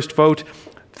the first vote,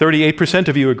 38%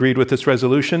 of you agreed with this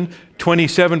resolution,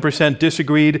 27%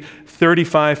 disagreed,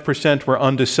 35% were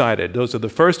undecided. Those are the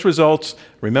first results.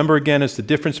 Remember again, it's the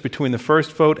difference between the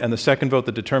first vote and the second vote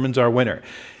that determines our winner.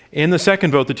 In the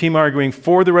second vote, the team arguing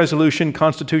for the resolution,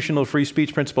 constitutional free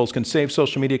speech principles can save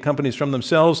social media companies from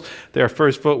themselves, their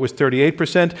first vote was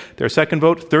 38%. Their second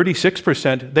vote,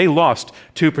 36%. They lost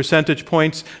 2 percentage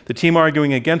points. The team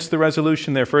arguing against the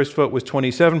resolution, their first vote was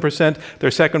 27%.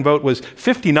 Their second vote was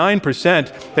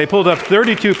 59%. They pulled up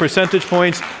 32 percentage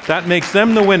points. That makes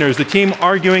them the winners. The team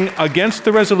arguing against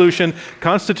the resolution,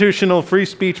 constitutional free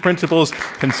speech principles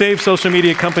can save social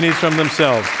media companies from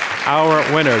themselves. Our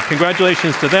winners.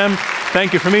 Congratulations to them.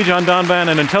 Thank you from me, John Donvan,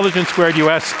 and Intelligence Squared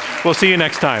US. We'll see you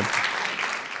next time.